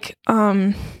 Like,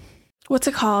 what's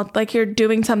it called? Like you're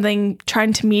doing something,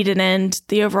 trying to meet an end,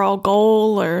 the overall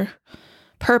goal or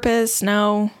purpose?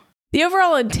 No. The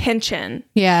overall intention.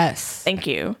 Yes. Thank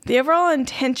you. The overall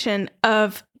intention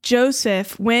of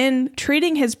Joseph when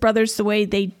treating his brothers the way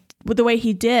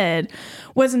he did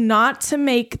was not to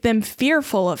make them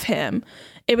fearful of him.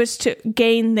 It was to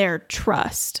gain their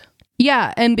trust.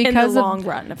 Yeah, and because in the long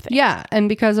run of things. Yeah, and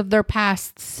because of their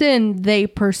past sin, they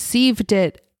perceived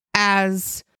it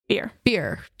as fear.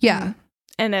 Yeah. Mm-hmm.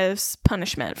 And as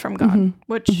punishment from God, mm-hmm.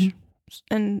 which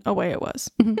in a way it was.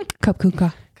 Mm-hmm.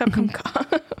 Kapkunka.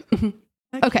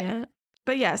 Okay.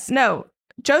 But yes, no.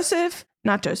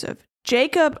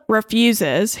 Jacob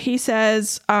refuses. He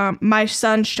says, my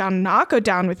son shall not go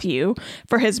down with you,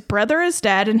 for his brother is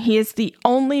dead and he is the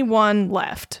only one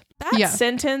left. That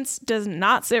sentence does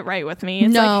not sit right with me.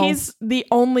 It's like he's the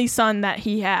only son that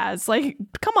he has. Like,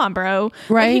 come on, bro.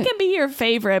 Right. Like, he can be your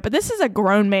favorite, but this is a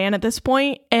grown man at this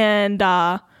point, and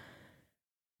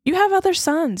you have other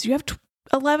sons. You have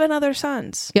 11 other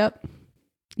sons. Yep.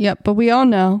 But we all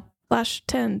know.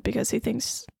 /10 because he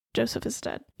thinks Joseph is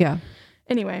dead. Yeah.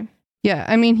 Anyway. Yeah,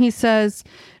 I mean, he says,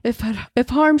 if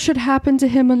harm should happen to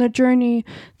him on the journey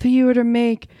that you were to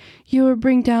make, you would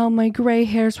bring down my gray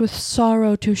hairs with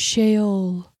sorrow to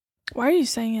Sheol. Why are you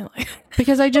saying it like that?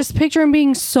 Because I just picture him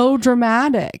being so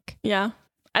dramatic. Yeah,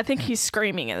 I think he's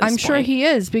screaming at this point. I'm sure he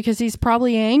is, because he's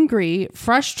probably angry,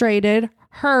 frustrated,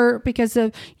 hurt, because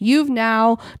of you've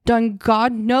now done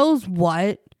God knows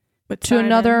what to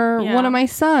another one of my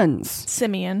sons.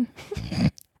 Simeon.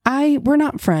 We're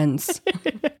not friends.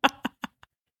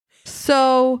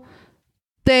 So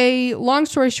long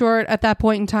story short, at that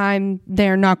point in time,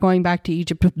 they're not going back to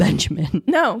Egypt with Benjamin.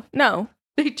 No.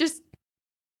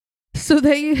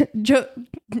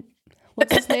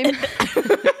 What's his name?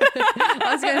 I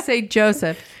was going to say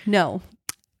Joseph. No.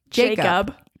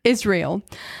 Jacob. Israel.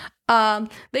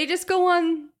 They just go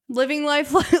on living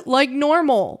life like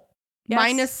normal. Yes.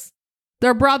 Minus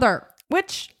their brother.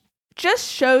 Which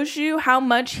just shows you how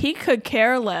much he could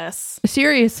care less.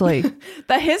 Seriously.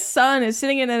 That his son is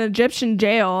sitting in an Egyptian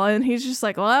jail and he's just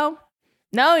like, well,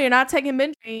 no, you're not taking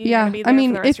Benjamin. Yeah. I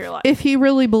mean, if he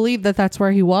really believed that that's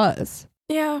where he was.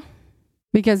 Yeah.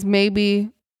 Because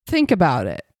maybe think about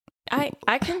it.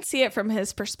 I can see it from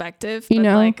his perspective. But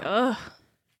like, ugh.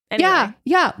 Anyway.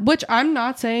 Yeah. Which I'm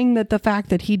not saying that the fact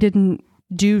that he didn't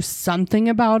do something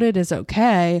about it is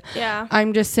okay. Yeah.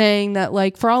 I'm just saying that,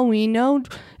 like, for all we know,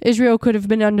 Israel could have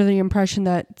been under the impression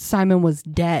that Simon was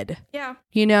dead. Yeah.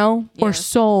 Or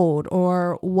sold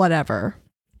or whatever.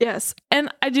 Yes. And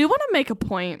I do want to make a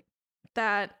point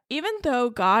that even though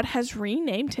God has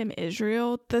renamed him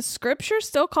Israel, the scriptures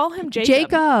still call him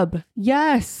Jacob.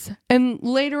 Yes. And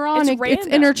later on, it's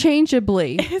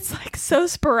interchangeably. It's like so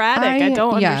sporadic. I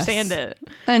don't understand it.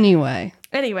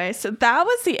 Anyway, so that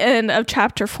was the end of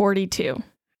chapter 42.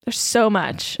 There's so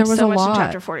much. There was so a much lot in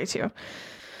chapter 42.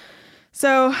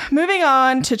 So moving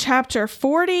on to chapter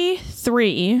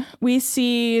 43, we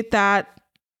see that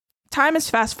time is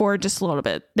fast forward just a little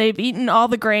bit. They've eaten all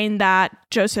the grain that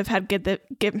Joseph had given.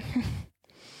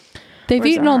 They've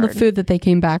eaten all the food that they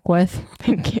came back with.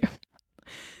 Thank you.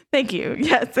 Thank you.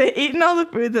 Yes, they've eaten all the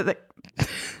food that they...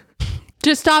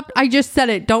 Just stop. I just said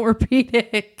it. Don't repeat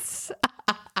it.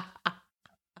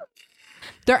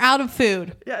 They're out of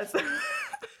food. Yes.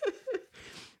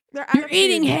 You're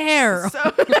eating hair.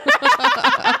 So...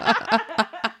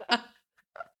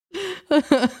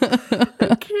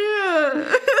 I can't.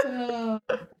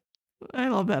 I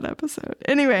love that episode.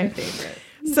 Anyway, my favorite.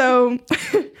 So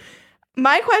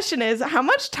my question is, how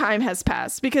much time has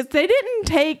passed? Because they didn't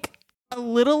take a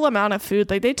little amount of food.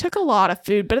 Like, they took a lot of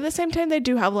food, but at the same time, they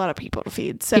do have a lot of people to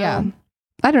feed. So yeah.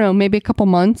 I don't know, maybe a couple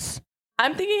months.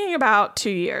 I'm thinking about 2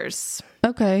 years.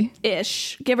 Okay.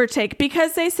 Ish, give or take.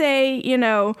 Because they say, you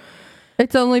know...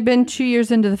 It's only been 2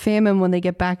 years into the famine when they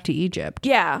get back to Egypt.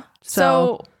 Yeah.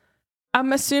 So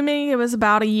I'm assuming it was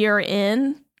about a year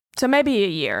in. So maybe a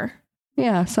year.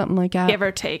 Yeah, something like that. Give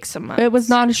or take some months. It was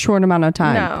not a short amount of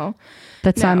time. No.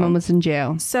 That Simon was in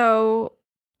jail. So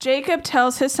Jacob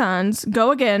tells his sons,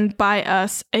 go again, buy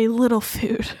us a little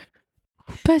food.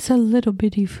 That's a little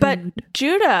bitty food. But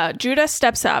Judah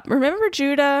steps up. Remember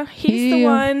Judah? He's the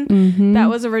one that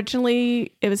was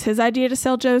originally, it was his idea to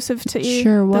sell Joseph to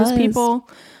those people.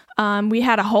 We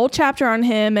had a whole chapter on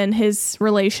him and his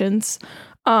relations.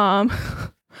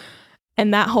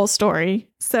 And that whole story.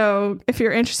 So if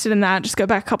you're interested in that, just go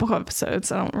back a couple of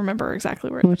episodes. I don't remember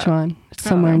exactly where. Which one? It's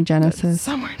somewhere in Genesis.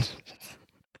 Somewhere.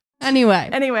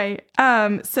 Anyway.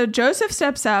 So Joseph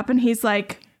steps up and he's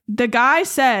like, the guy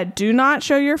said, do not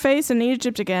show your face in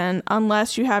Egypt again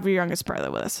unless you have your youngest brother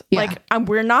with us. Yeah. Like,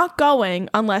 we're not going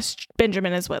unless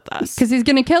Benjamin is with us. Because he's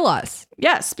going to kill us.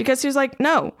 Yes, because he was like,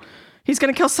 no, he's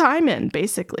going to kill Simon,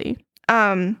 basically.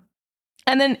 And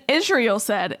then Israel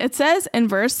said, it says in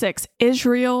verse 6,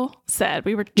 Israel said,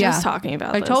 we were just talking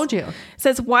about this. I told you. It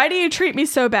says, why do you treat me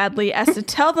so badly as to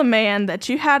tell the man that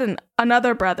you had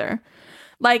another brother?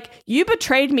 Like, you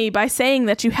betrayed me by saying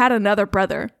that you had another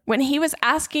brother when he was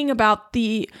asking about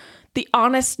the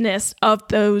honestness of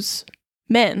those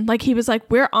men. Like, he was like,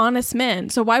 we're honest men.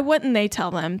 So why wouldn't they tell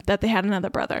them that they had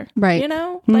another brother? Right. You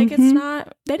know, like, it's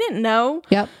not, they didn't know.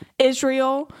 Yep.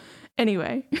 Israel.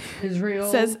 Anyway.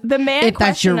 Israel. Says the man if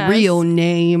that's your real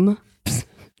name.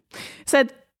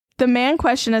 Said the man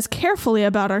questioned us carefully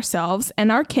about ourselves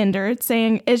and our kindred,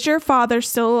 saying, is your father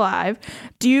still alive?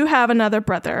 Do you have another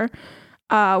brother?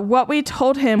 What we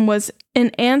told him was an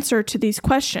answer to these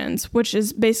questions, which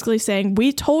is basically saying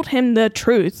we told him the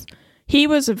truth. He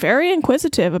was very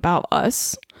inquisitive about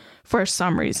us for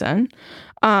some reason.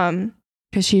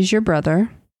 Because he's your brother.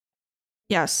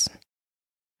 Yes.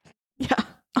 Yeah,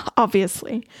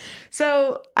 obviously.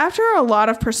 So after a lot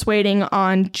of persuading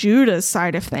on Judah's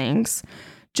side of things,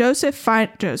 Jacob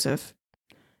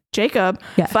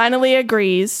finally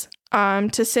agrees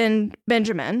to send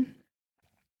Benjamin.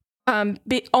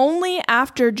 Only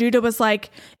after Judah was like,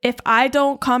 if I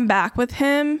don't come back with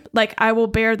him, like, I will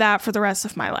bear that for the rest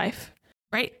of my life.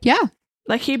 Right? Yeah.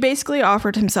 Like, he basically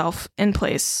offered himself in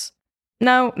place.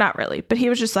 No, not really. But he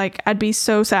was just like, I'd be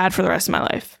so sad for the rest of my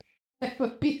life. It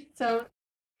would be so...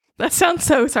 That sounds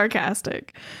so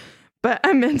sarcastic. But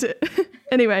I meant it.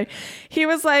 Anyway, he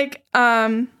was like,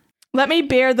 let me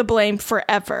bear the blame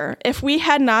forever. If we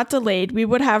had not delayed, we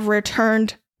would have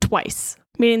returned twice.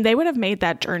 Meaning they would have made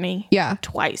that journey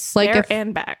twice, like there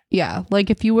and back. Yeah,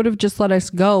 like if you would have just let us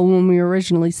go when we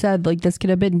originally said, like, this could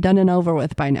have been done and over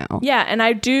with by now. Yeah, and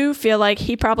I do feel like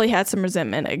he probably had some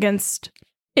resentment against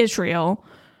Israel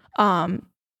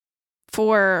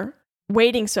for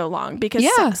waiting so long because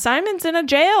Simon's in a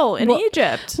jail in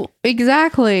Egypt.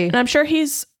 Exactly. And I'm sure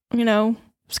he's,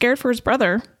 scared for his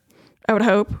brother, I would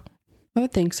hope. I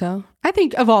would think so. I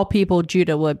think of all people,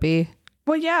 Judah would be.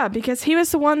 Well, yeah, because he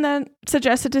was the one that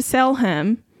suggested to sell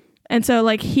him. And so,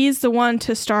 like, he's the one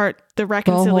to start the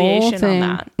reconciliation on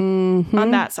that. Mm-hmm. On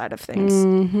that side of things.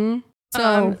 Mm-hmm.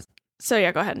 So,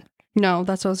 yeah, go ahead. No,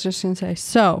 that's what I was just going to say.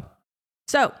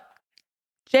 So,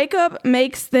 Jacob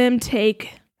makes them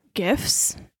take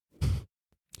gifts.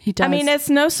 He does. I mean, it's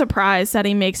no surprise that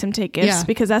he makes him take gifts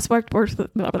because that's what worked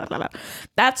with,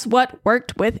 that's what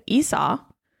worked with Esau.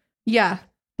 Yeah.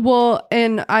 Well,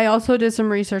 and I also did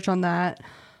some research on that.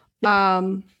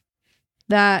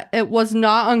 That it was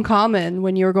not uncommon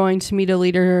when you were going to meet a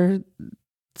leader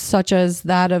such as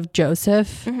that of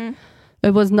Joseph. Mm-hmm.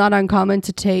 It was not uncommon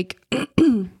to take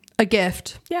a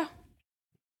gift. Yeah.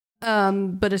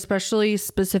 But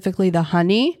specifically the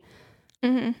honey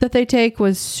that they take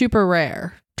was super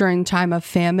rare during time of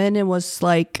famine. It was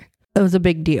a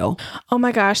big deal. Oh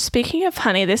my gosh. Speaking of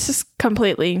honey, this is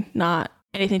completely not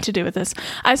anything to do with this.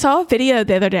 I saw a video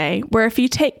the other day where if you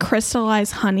take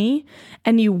crystallized honey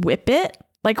and you whip it,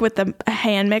 like with a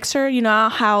hand mixer, you know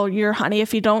how your honey,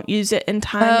 if you don't use it in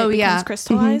time, it becomes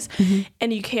crystallized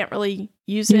and you can't really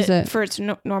use it for its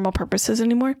normal purposes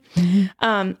anymore.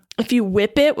 If you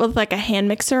whip it with like a hand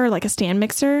mixer or like a stand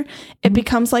mixer, it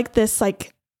becomes like this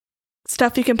like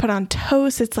stuff you can put on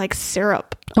toast. It's like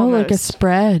syrup. Almost. Like a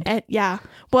spread. Yeah.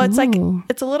 Well, it's like,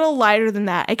 it's a little lighter than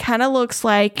that. It kind of looks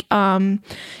like,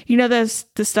 you know,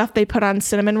 the stuff they put on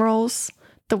cinnamon rolls,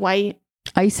 the white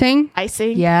icing.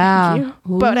 Yeah.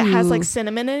 But it has like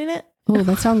cinnamon in it. Oh,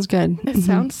 that sounds good. It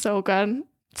sounds so good.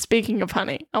 Speaking of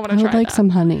honey, I want to try I would like that. some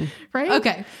honey. Right?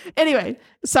 Okay. Anyway,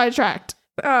 sidetracked.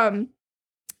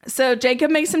 So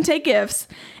Jacob makes them take gifts,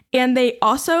 and he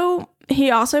also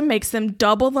makes them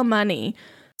double the money.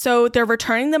 So they're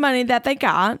returning the money that they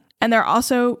got, and they're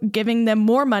also giving them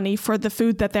more money for the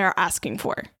food that they're asking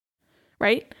for.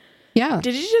 Right? Yeah.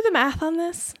 Did you do the math on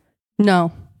this?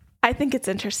 No. I think it's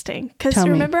interesting because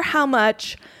remember how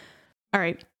much, all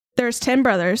right, there's 10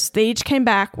 brothers. They each came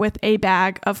back with a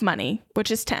bag of money, which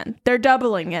is 10. They're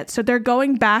doubling it. So they're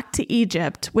going back to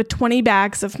Egypt with 20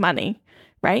 bags of money,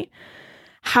 right?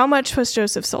 How much was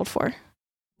Joseph sold for?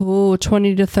 Oh,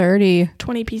 20 to 30.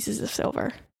 20 pieces of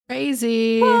silver.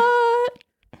 Crazy. What?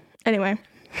 Anyway,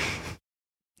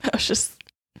 that was just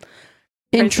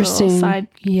interesting. Side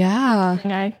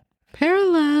yeah.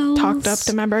 Parallels. Talked up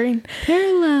to my brain.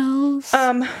 Parallels.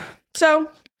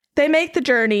 So they make the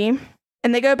journey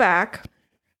and they go back.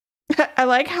 I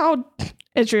like how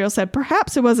Israel said,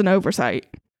 perhaps it was an oversight.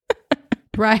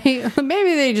 Right?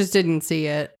 Maybe they just didn't see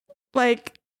it.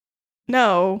 Like,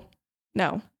 no.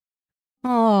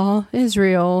 Oh,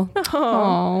 Israel.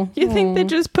 Oh, you think they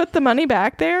just put the money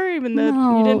back there, even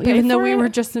though you didn't pay even though for we it? were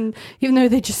just even though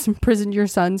they just imprisoned your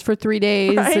sons for 3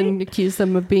 days and accused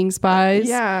them of being spies.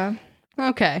 Yeah.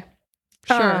 Okay.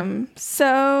 Sure.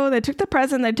 So they took the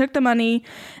present, they took the money,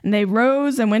 and they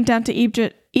rose and went down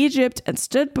to Egypt and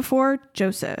stood before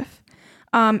Joseph.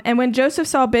 And when Joseph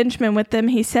saw Benjamin with them,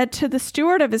 he said to the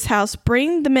steward of his house,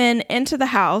 "Bring the men into the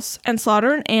house and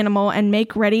slaughter an animal and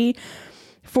make ready,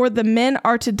 for the men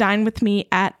are to dine with me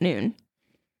at noon."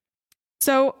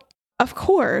 So, of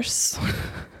course,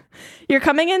 you're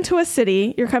coming into a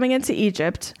city, you're coming into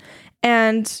Egypt,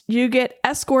 and you get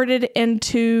escorted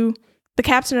into the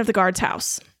captain of the guard's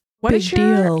house. What is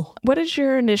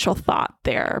your initial thought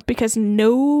there? Because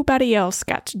nobody else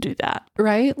got to do that.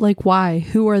 Right? Like, why?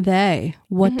 Who are they?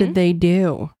 What did they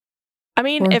do? I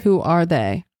mean, who are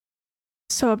they?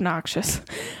 So obnoxious.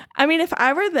 I mean, if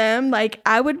I were them, like,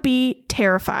 I would be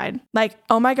terrified. Like,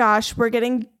 oh my gosh, we're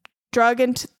getting drug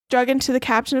into the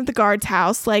captain of the guard's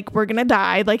house. Like, we're gonna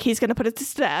die. Like, he's gonna put us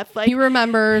to death. Like, he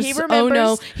remembers. Oh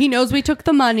no, he knows we took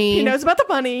the money. He knows about the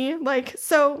money. Like,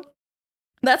 so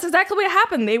that's exactly what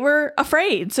happened. They were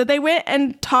afraid. So they went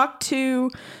and talked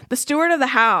to the steward of the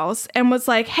house and was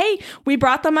like, "Hey, we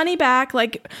brought the money back.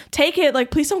 Like, take it. Like,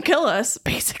 please don't kill us,"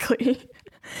 basically.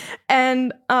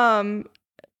 And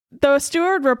the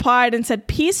steward replied and said,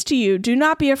 "Peace to you. Do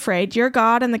not be afraid. Your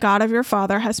God and the God of your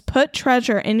father has put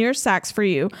treasure in your sacks for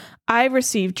you. I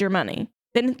received your money."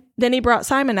 Then he brought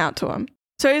Simon out to him.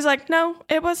 So he's like, "No,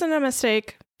 it wasn't a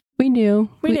mistake. We knew.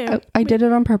 We knew. I did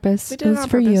it on purpose. We did it was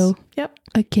for purpose. You. Yep.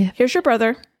 A gift. Here's your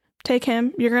brother. Take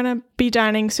him. You're going to be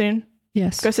dining soon.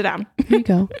 Yes. Go sit down." Here you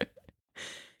go.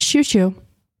 Shoo.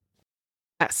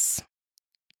 Yes.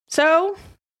 So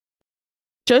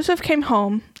Joseph came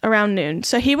home around noon.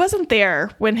 So he wasn't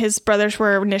there when his brothers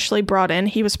were initially brought in.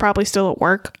 He was probably still at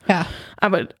work. Yeah. I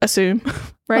would assume.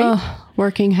 Right?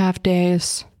 Working half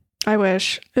days. I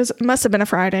wish. It must have been a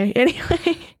Friday.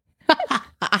 Anyway.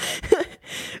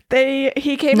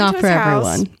 He came Not to for his house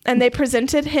everyone. And they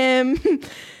presented him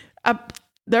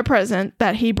their present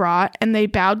that he brought, and they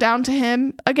bowed down to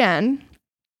him again.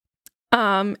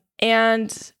 And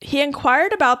he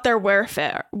inquired about their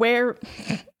welfare.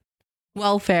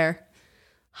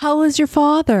 How is your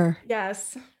father?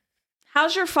 Yes.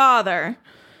 How's your father?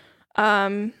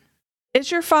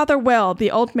 Is your father well,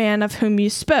 the old man of whom you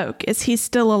spoke? Is he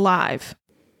still alive?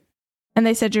 And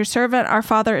they said, "Your servant, our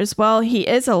father, is well. He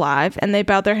is alive." And they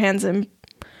bowed their hands and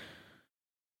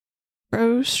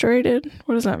prostrated.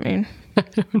 What does that mean? I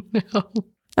don't know.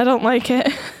 I don't like it.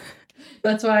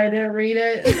 That's why I didn't read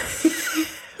it.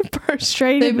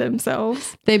 Prostrated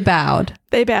themselves. They bowed.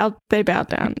 They bowed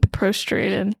down.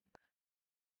 Prostrated.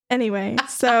 Anyway,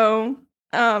 so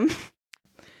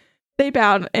they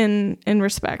bowed in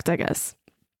respect, I guess.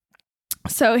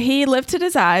 So he lifted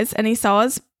his eyes and he saw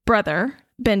his brother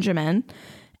Benjamin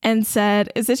and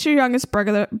said, "Is this your youngest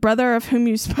brother of whom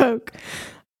you spoke?"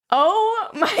 Oh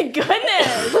my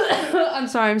goodness. I'm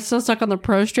sorry, I'm still stuck on the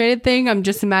prostrated thing. I'm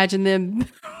just imagining them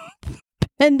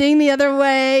bending the other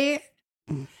way.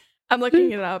 I'm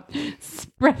looking it up.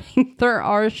 Spreading their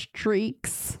arse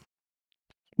streaks.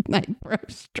 My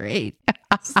prostrate.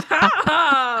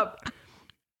 Stop.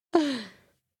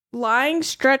 Lying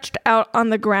stretched out on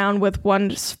the ground with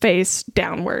one's face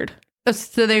downward.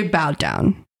 So they bowed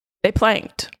down. They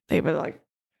planked. They were like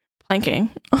planking.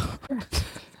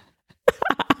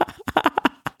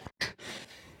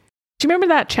 Do you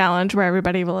remember that challenge where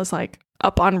everybody was like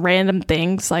up on random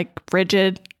things, like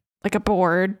rigid, like a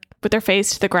board with their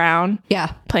face to the ground?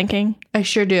 Yeah, planking. I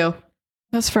sure do.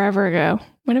 That was forever ago.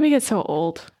 When did we get so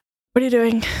old? What are you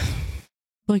doing?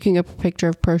 Looking up a picture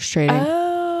of prostrating.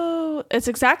 Oh, it's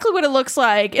exactly what it looks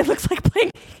like. It looks like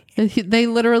planking. They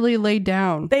literally lay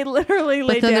down. They literally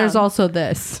lay down. But then there's also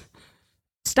this.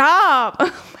 Stop.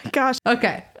 Oh my gosh.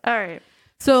 Okay. All right.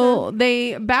 So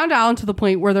they bow down to the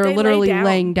point where they're literally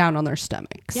laying down on their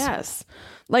stomachs. Yes.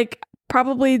 Like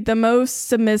probably the most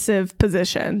submissive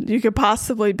position you could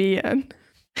possibly be in.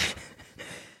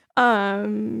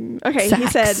 Okay, Sex. He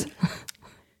said,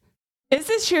 "Is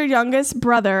this your youngest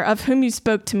brother of whom you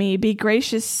spoke to me? Be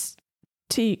gracious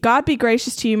to you. God be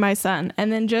gracious to you, my son."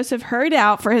 And then Joseph hurried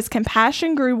out, for his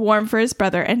compassion grew warm for his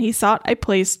brother, and he sought a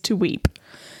place to weep.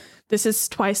 This is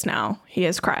twice now he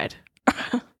has cried.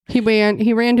 He ran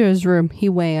to his room. He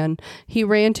ran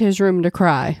to his room to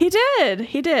cry. He did.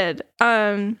 He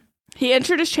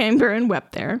entered his chamber and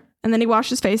wept there. And then he washed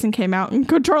his face and came out, and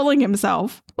controlling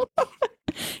himself,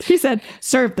 he said,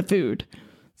 "Serve the food."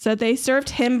 So they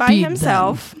served him by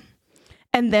himself,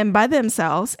 and them by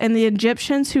themselves, and the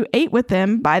Egyptians who ate with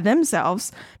them by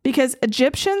themselves, because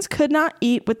Egyptians could not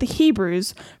eat with the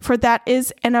Hebrews, for that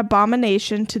is an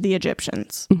abomination to the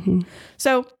Egyptians. Mm-hmm.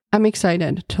 So I'm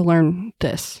excited to learn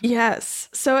this. yes.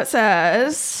 So it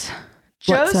says,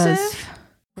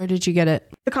 Where did you get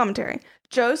it? The commentary.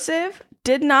 Joseph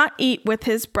did not eat with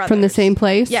his brothers. From the same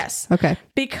place? Yes. Okay.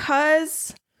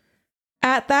 Because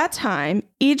at that time,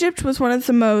 Egypt was one of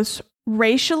the most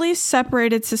racially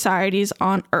separated societies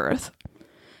on earth.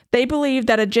 They believed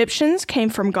that Egyptians came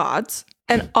from gods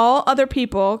and all other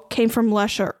people came from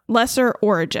lesser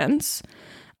origins.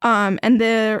 And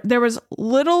there was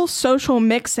little social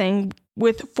mixing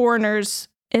with foreigners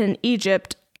in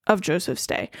Egypt of Joseph's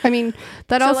day. I mean,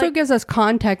 that also gives us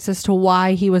context as to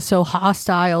why he was so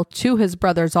hostile to his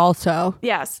brothers also.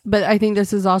 Yes. But I think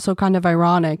this is also kind of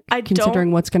ironic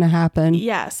considering what's going to happen.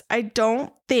 Yes. I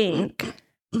don't think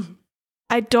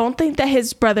that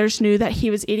his brothers knew that he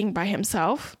was eating by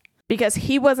himself, because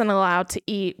he wasn't allowed to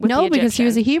eat with the Egyptians. No, because he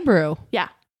was a Hebrew. Yeah.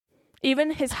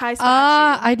 Even his high statue.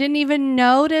 I didn't even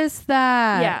notice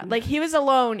that. Yeah. Like he was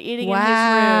alone eating in his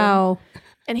room.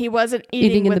 And he wasn't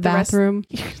eating in with the bathroom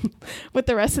with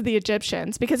the rest of the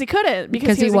Egyptians, because he couldn't,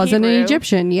 because he wasn't an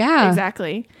Egyptian. Yeah,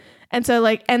 exactly. And so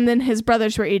and then his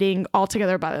brothers were eating all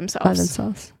together by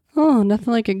themselves. Oh,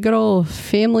 nothing like a good old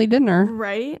family dinner,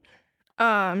 right?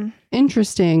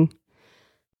 Interesting.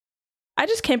 I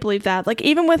just can't believe that. Like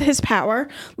even with his power,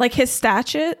 like his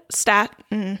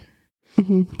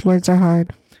Words are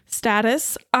hard.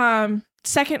 Status,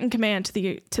 second in command to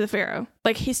the pharaoh.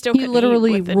 Like he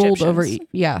literally eat with ruled Egyptians. over.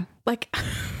 Yeah, like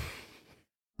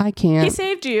I can't. He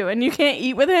saved you, and you can't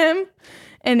eat with him.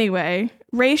 Anyway,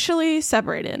 racially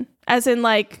separated, as in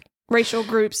like racial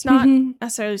groups, not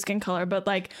necessarily skin color, but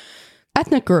like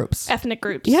ethnic groups.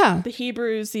 Yeah, the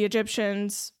Hebrews, the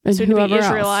Egyptians, and soon to be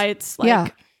Israelites.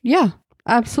 Like, yeah,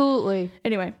 absolutely.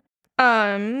 Anyway,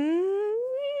 what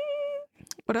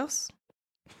else?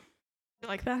 You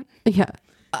like that? Yeah.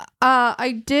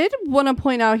 I did want to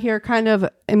point out here kind of,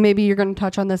 and maybe you're going to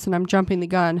touch on this and I'm jumping the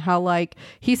gun, how like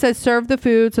he says serve the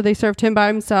food. So they served him by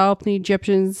himself, the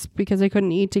Egyptians, because they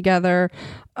couldn't eat together.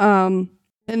 And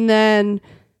then,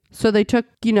 so they took,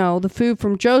 the food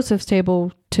from Joseph's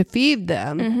table to feed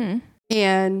them. Mm-hmm.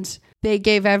 And they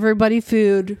gave everybody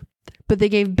food, but they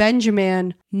gave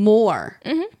Benjamin more.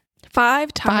 Mm-hmm.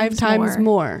 Five times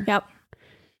more. Yep.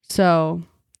 So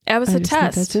it was a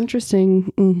test. That's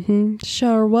interesting. Mm-hmm.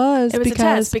 Sure was. It was a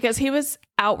test because he was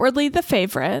outwardly the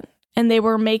favorite, and they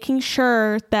were making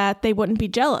sure that they wouldn't be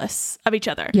jealous of each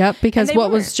other. Yep. Because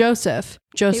what was Joseph?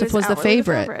 Joseph was the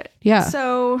favorite. Yeah.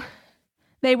 So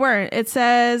they weren't. It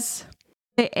says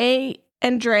they ate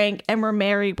and drank and were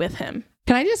merry with him.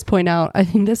 Can I just point out? I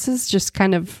think this is just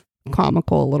kind of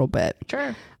comical a little bit.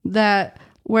 Sure. That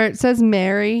where it says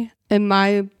Mary. In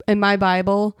my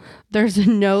Bible, there's a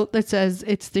note that says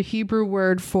it's the Hebrew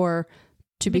word for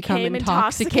to become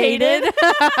intoxicated.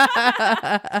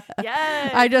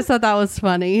 Yes. I just thought that was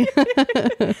funny.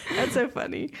 That's so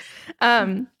funny.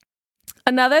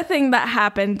 Another thing that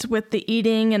happened with the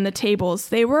eating and the tables,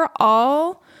 they were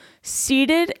all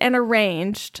seated and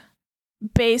arranged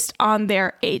based on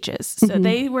their ages. So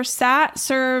they were sat,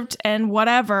 served, and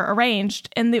whatever arranged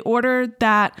in the order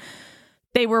that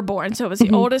they were born. So it was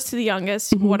the oldest to the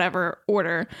youngest, whatever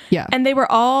order. Yeah. And they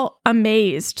were all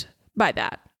amazed by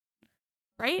that.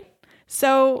 Right?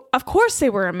 So, of course they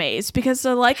were amazed because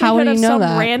the likelihood of some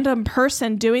random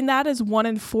person doing that is 1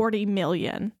 in 40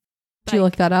 million. Did you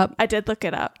look that up? I did look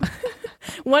it up.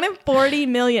 1 in 40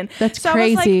 million. That's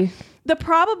crazy. The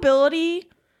probability,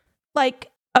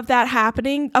 of that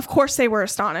happening, of course they were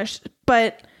astonished,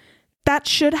 but that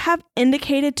should have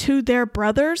indicated to their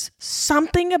brothers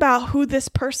something about who this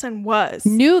person was.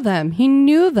 Knew them. He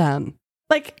knew them.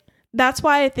 That's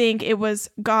why I think it was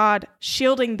God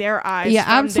shielding their eyes from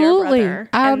absolutely. their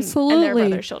brother. Absolutely. And their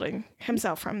brother shielding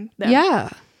himself from them. Yeah.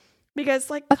 Because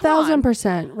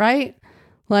 1,000%, right?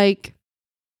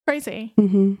 Crazy.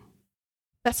 Mm-hmm.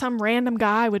 That some random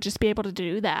guy would just be able to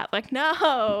do that.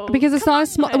 No. Because it's not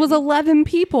small. It was 11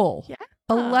 people. Yeah.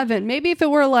 11. Maybe if it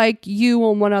were you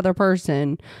and one other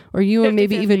person, or you and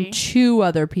maybe 50-50. even 2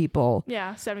 other people.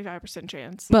 Yeah, 75%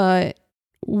 chance. But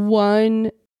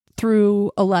 1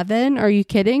 through 11? Are you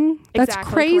kidding? That's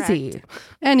Exactly crazy. correct.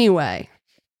 Anyway,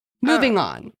 moving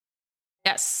on.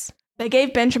 Yes. They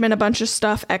gave Benjamin a bunch of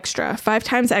stuff extra, 5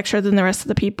 times extra than the rest of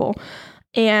the people.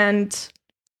 And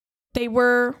they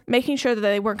were making sure that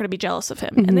they weren't going to be jealous of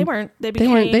him. And they weren't. They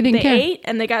didn't care. ate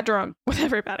and they got drunk with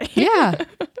everybody. Yeah.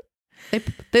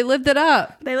 They lived it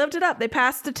up. They lived it up. They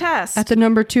passed the test. At the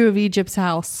number 2 of Egypt's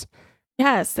house.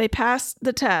 Yes, they passed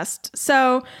the test.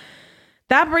 So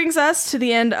that brings us to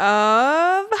the end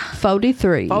of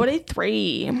 43.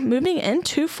 43. Moving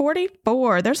into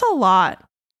 44. There's a lot.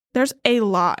 There's a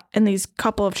lot in these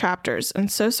couple of chapters. And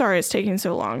so sorry it's taking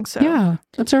so long. So yeah,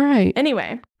 that's all right.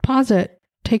 Anyway. Pause it.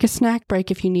 Take a snack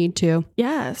break if you need to.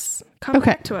 Yes. Come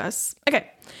back to us. Okay.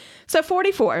 So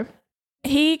 44.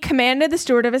 He commanded the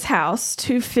steward of his house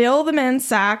to fill the men's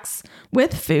sacks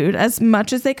with food as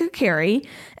much as they could carry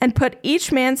and put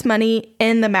each man's money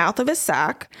in the mouth of his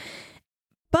sack.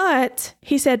 But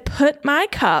he said, put my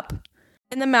cup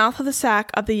in the mouth of the sack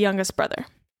of the youngest brother.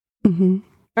 Mm-hmm.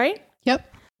 Right?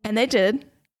 Yep. And they did.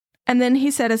 And then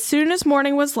he said, as soon as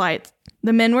morning was light,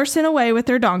 the men were sent away with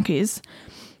their donkeys.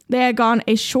 They had gone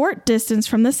a short distance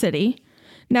from the city.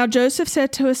 Now Joseph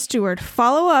said to his steward,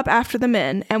 follow up after the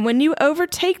men, and when you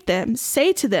overtake them,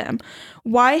 say to them,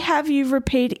 why have you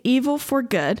repaid evil for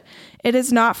good? It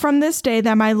is not from this day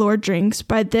that my Lord drinks,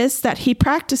 by this that he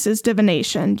practices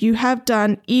divination. You have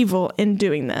done evil in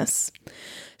doing this.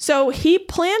 So he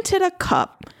planted a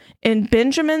cup in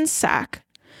Benjamin's sack,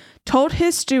 told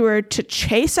his steward to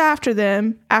chase after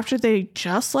them after they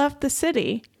just left the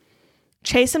city,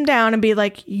 chase him down and be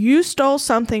like, you stole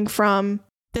something from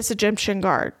this Egyptian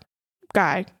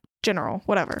guy, general,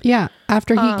 whatever. Yeah.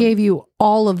 After he gave you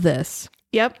all of this.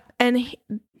 Yep. And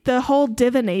the whole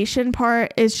divination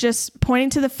part is just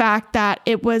pointing to the fact that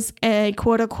it was a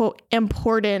quote unquote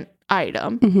important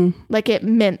item. Mm-hmm. Like it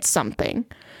meant something.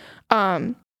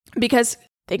 Because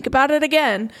think about it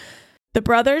again. The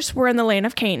brothers were in the land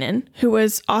of Canaan, who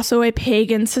was also a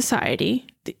pagan society.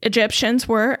 The Egyptians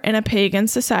were in a pagan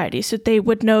society, so they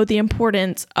would know the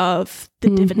importance of the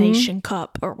divination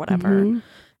cup or whatever. Mm-hmm.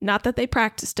 Not that they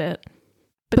practiced it,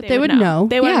 but they would know.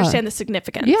 They would understand the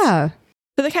significance. Yeah.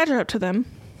 So they catch up to them.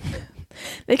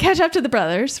 They catch up to the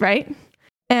brothers, right?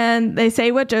 And they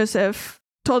say what Joseph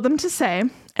told them to say.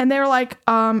 And they're like,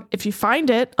 if you find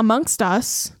it amongst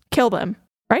us, kill them,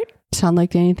 right? Sound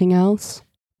like anything else?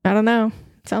 I don't know.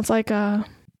 Sounds like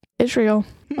Israel.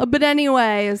 But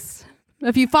anyways,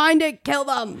 if you find it, kill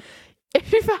them.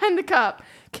 If you find the cup,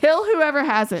 kill whoever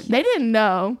has it. They didn't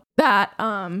know that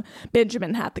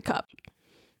Benjamin had the cup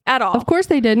at all. Of course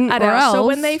they didn't, or else. So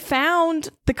when they found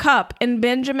the cup in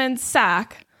Benjamin's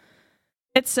sack,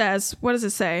 it says, what does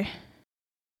it say?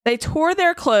 They tore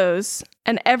their clothes,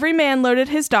 and every man loaded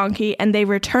his donkey, and they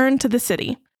returned to the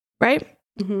city. Right?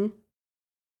 Mm-hmm.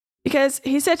 Because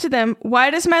he said to them,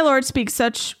 why does my Lord speak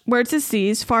such words as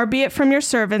these? Far be it from your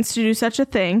servants to do such a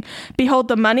thing. Behold,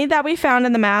 the money that we found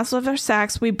in the mouths of our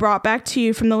sacks we brought back to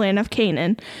you from the land of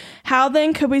Canaan. How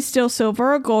then could we steal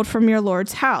silver or gold from your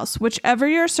Lord's house? Whichever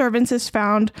your servants is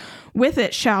found with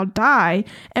it shall die,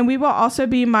 and we will also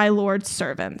be my Lord's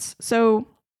servants. So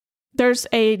there's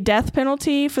a death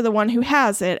penalty for the one who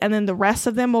has it, and then the rest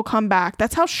of them will come back.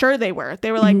 That's how sure they were.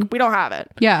 They were like, we don't have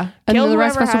it. Yeah. And Kill the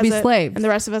rest of us will be slaves. And the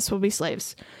rest of us will be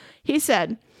slaves. He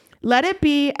said, let it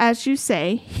be as you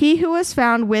say. He who is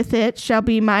found with it shall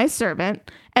be my servant,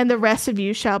 and the rest of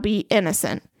you shall be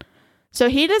innocent. So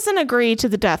he doesn't agree to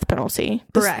the death penalty.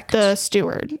 Correct. The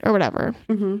steward or whatever.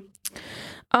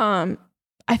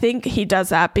 I think he does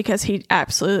that because he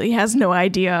absolutely has no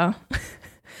idea.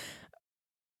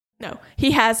 No,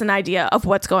 he has an idea of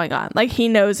what's going on. Like, he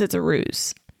knows it's a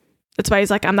ruse. That's why he's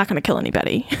like, I'm not going to kill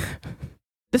anybody.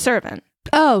 The servant.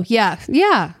 Oh, yeah.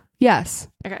 Yeah. Yes.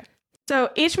 Okay. So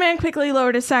each man quickly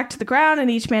lowered his sack to the ground, and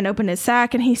each man opened his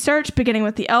sack, and he searched, beginning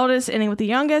with the eldest, ending with the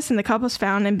youngest, and the cup was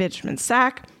found in Benjamin's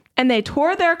sack. And they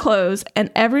tore their clothes,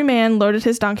 and every man loaded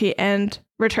his donkey and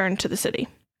returned to the city.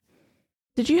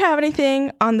 Did you have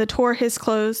anything on the tore his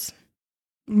clothes?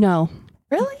 No.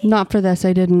 Really? Not for this.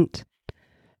 I didn't.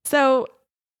 So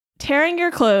tearing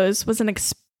your clothes was an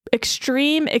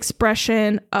extreme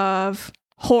expression of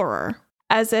horror,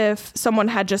 as if someone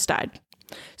had just died.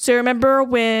 So remember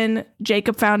when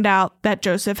Jacob found out that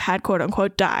Joseph had, quote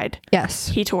unquote, died? Yes.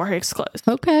 He tore his clothes.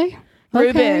 Okay.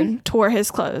 Reuben tore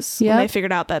his clothes when Yep. they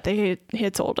figured out that he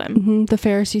had sold him. The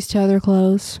Pharisees tear their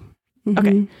clothes.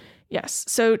 Okay. Yes.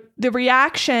 So the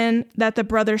reaction that the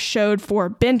brothers showed for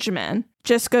Benjamin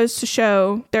just goes to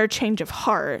show their change of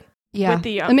heart. Yeah. With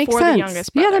the that makes sense. the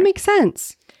youngest brother. Yeah, that makes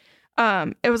sense.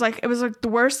 It was like the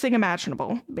worst thing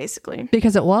imaginable, basically.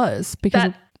 Because it was.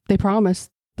 Because they promised.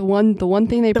 The one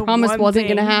thing they promised wasn't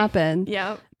going to happen.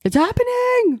 Yeah. It's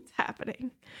happening. It's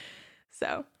happening.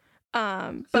 So,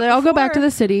 but they all go back to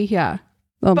the city. Yeah.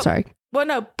 Oh, I'm sorry. Well,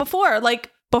 no, before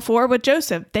with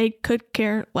Joseph, they could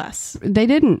care less. They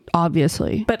didn't,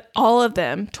 obviously. But all of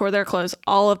them tore their clothes.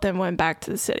 All of them went back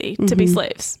to the city to be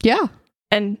slaves. Yeah.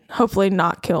 And hopefully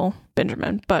not kill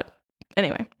Benjamin. But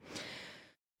anyway.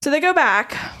 So they go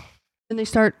back. And they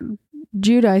start,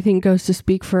 Judah, I think, goes to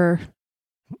speak to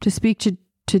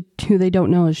who they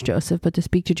don't know as Joseph, but to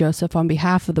speak to Joseph on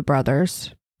behalf of the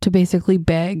brothers to basically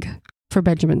beg for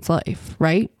Benjamin's life,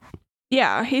 right?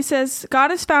 Yeah, he says,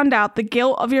 God has found out the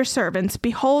guilt of your servants.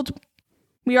 Behold,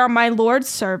 we are my Lord's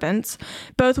servants,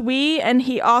 both we and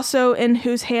he also in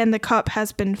whose hand the cup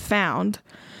has been found.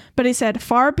 But he said,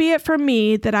 far be it from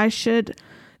me that I should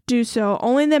do so.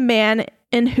 Only the man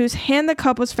in whose hand the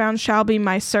cup was found shall be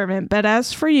my servant. But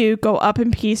as for you, go up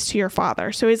in peace to your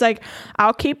father. So he's like,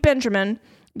 I'll keep Benjamin.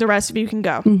 The rest of you can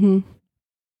go.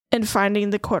 And finding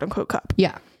the quote unquote cup.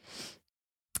 Yeah.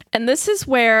 And this is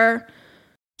where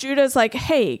Judah's like,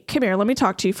 hey, come here. Let me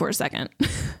talk to you for a second.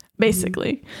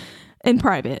 Basically. In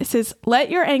private, it says, let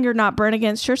your anger not burn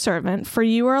against your servant, for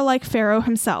you are like Pharaoh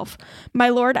himself. My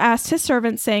Lord asked his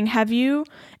servant, saying, have you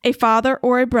a father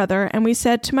or a brother? And we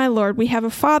said to my Lord, we have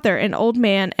a father, an old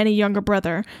man, and a younger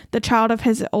brother, the child of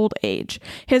his old age.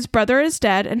 His brother is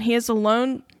dead, and he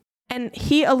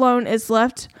alone is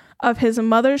left of his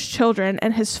mother's children,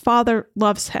 and his father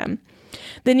loves him.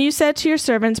 Then you said to your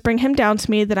servants, bring him down to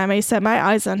me, that I may set my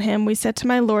eyes on him. We said to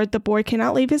my Lord, the boy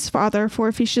cannot leave his father, for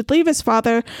if he should leave his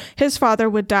father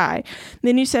would die.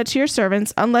 Then you said to your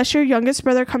servants, unless your youngest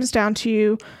brother comes down to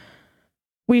you,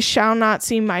 we shall not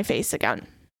see my face again.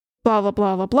 Blah, blah,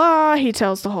 blah, blah, blah. He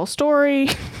tells the whole story.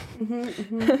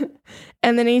 And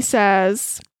then he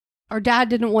says, our dad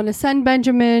didn't want to send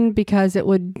Benjamin because it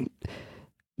would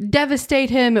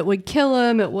devastate him. It would kill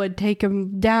him. It would take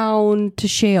him down to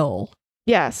Sheol.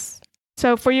 Yes.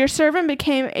 So for your servant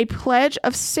became a pledge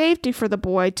of safety for the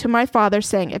boy to my father,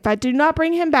 saying, if I do not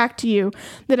bring him back to you,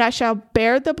 then I shall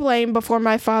bear the blame before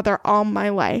my father all my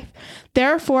life.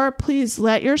 Therefore, please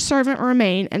let your servant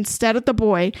remain instead of the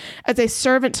boy as a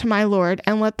servant to my Lord,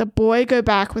 and let the boy go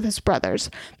back with his brothers.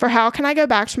 For how can I go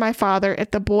back to my father if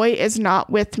the boy is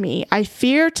not with me? I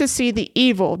fear to see the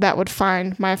evil that would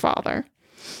find my father.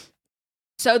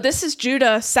 So this is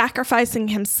Judah sacrificing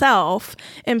himself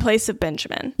in place of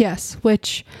Benjamin. Yes,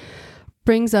 which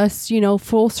brings us,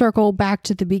 full circle back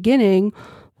to the beginning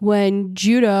when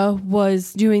Judah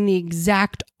was doing the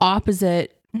exact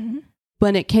opposite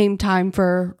when it came time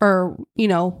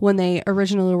when they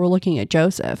originally were looking at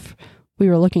Joseph. We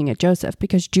were looking at Joseph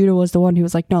because Judah was the one who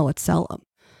was like, no, let's sell him.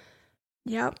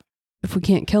 Yep. If we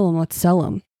can't kill him, let's sell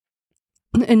him.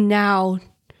 And now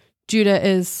Judah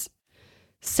is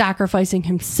sacrificing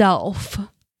himself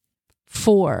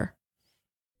for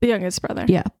the youngest brother.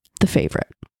 Yeah, the favorite.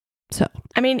 So,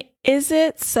 I mean, is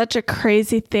it such a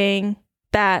crazy thing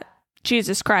that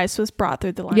Jesus Christ was brought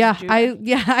through the line of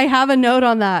Judah? I have a note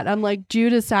on that. I'm like,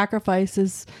 Judah's sacrifice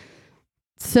is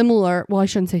similar. Well, I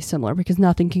shouldn't say similar because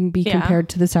nothing can be compared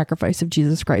to the sacrifice of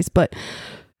Jesus Christ, but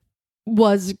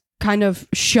was kind of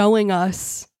showing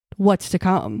us what's to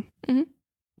come. Yeah.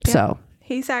 So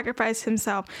he sacrificed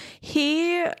himself.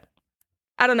 He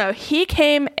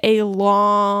came a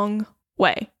long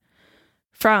way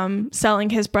from selling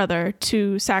his brother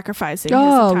to sacrificing his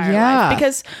entire life,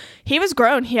 because he was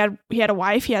grown. He had a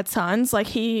wife, he had sons, like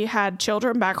he had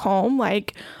children back home,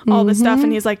 like all this stuff.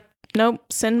 And he's like, nope,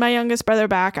 send my youngest brother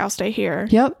back. I'll stay here.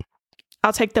 Yep.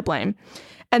 I'll take the blame.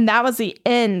 And that was the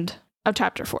end of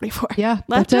chapter 44. Yeah.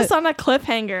 Left us on a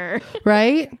cliffhanger.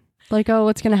 Right? Like, oh,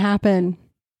 what's going to happen?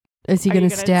 Is he going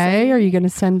to stay? Or are you going to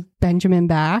send Benjamin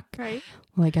back? Right.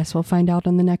 Well, I guess we'll find out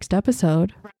in the next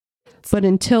episode. Right. But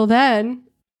until then,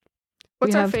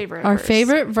 what's our favorite? Our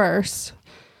favorite verse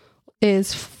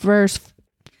is verse.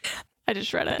 I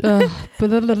just read it.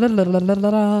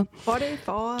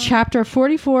 44. Chapter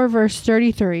 44, verse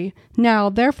 33. Now,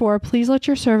 therefore, please let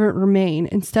your servant remain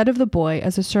instead of the boy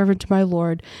as a servant to my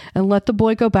Lord, and let the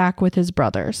boy go back with his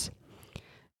brothers.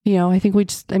 You know, I think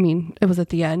it was at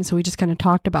the end, so we just kind of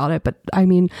talked about it. But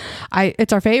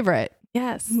it's our favorite.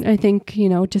 Yes. I think,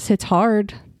 it just hits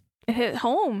hard. It hit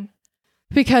home.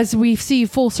 Because we see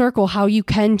full circle how you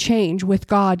can change. With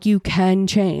God, you can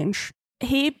change.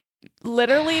 He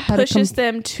literally pushes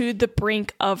them to the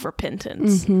brink of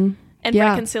repentance and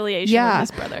reconciliation with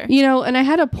his brother. And I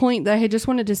had a point that I had just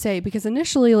wanted to say, because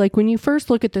initially, like when you first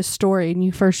look at this story and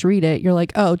you first read it, you're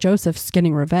like, oh, Joseph's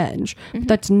getting revenge. But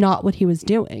that's not what he was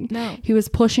doing. No. He was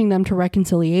pushing them to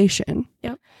reconciliation.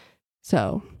 Yep.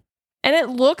 So... And it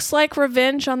looks like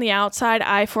revenge on the outside,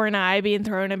 eye for an eye, being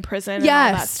thrown in prison and all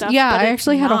that stuff. Yeah, but I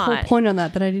actually had a whole point on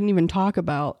that I didn't even talk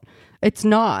about. It's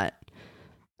not.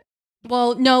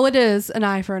 Well, no, it is an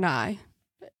eye for an eye.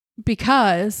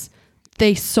 Because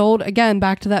they sold, again,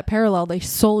 back to that parallel, they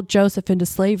sold Joseph into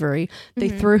slavery. They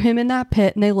threw him in that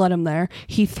pit and they let him there.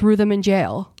 He threw them in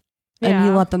jail. And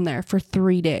he let them there for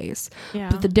 3 days.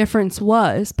 Yeah. But the difference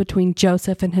was between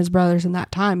Joseph and his brothers in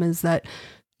that time is that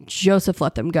Joseph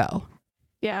let them go.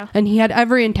 Yeah. And he had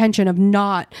every intention of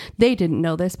they didn't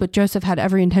know this, but Joseph had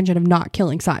every intention of not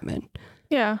killing Simon.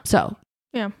 Yeah. So.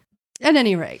 Yeah. At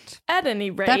any rate.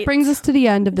 That brings us to the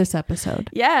end of this episode.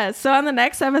 Yeah. So on the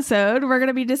next episode, we're going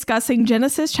to be discussing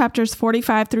Genesis chapters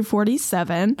 45 through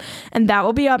 47. And that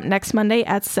will be up next Monday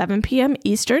at 7 p.m.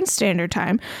 Eastern Standard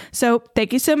Time. So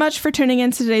thank you so much for tuning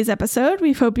in to today's episode.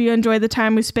 We hope you enjoy the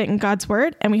time we spent in God's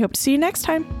Word, and we hope to see you next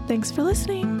time. Thanks for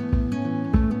listening.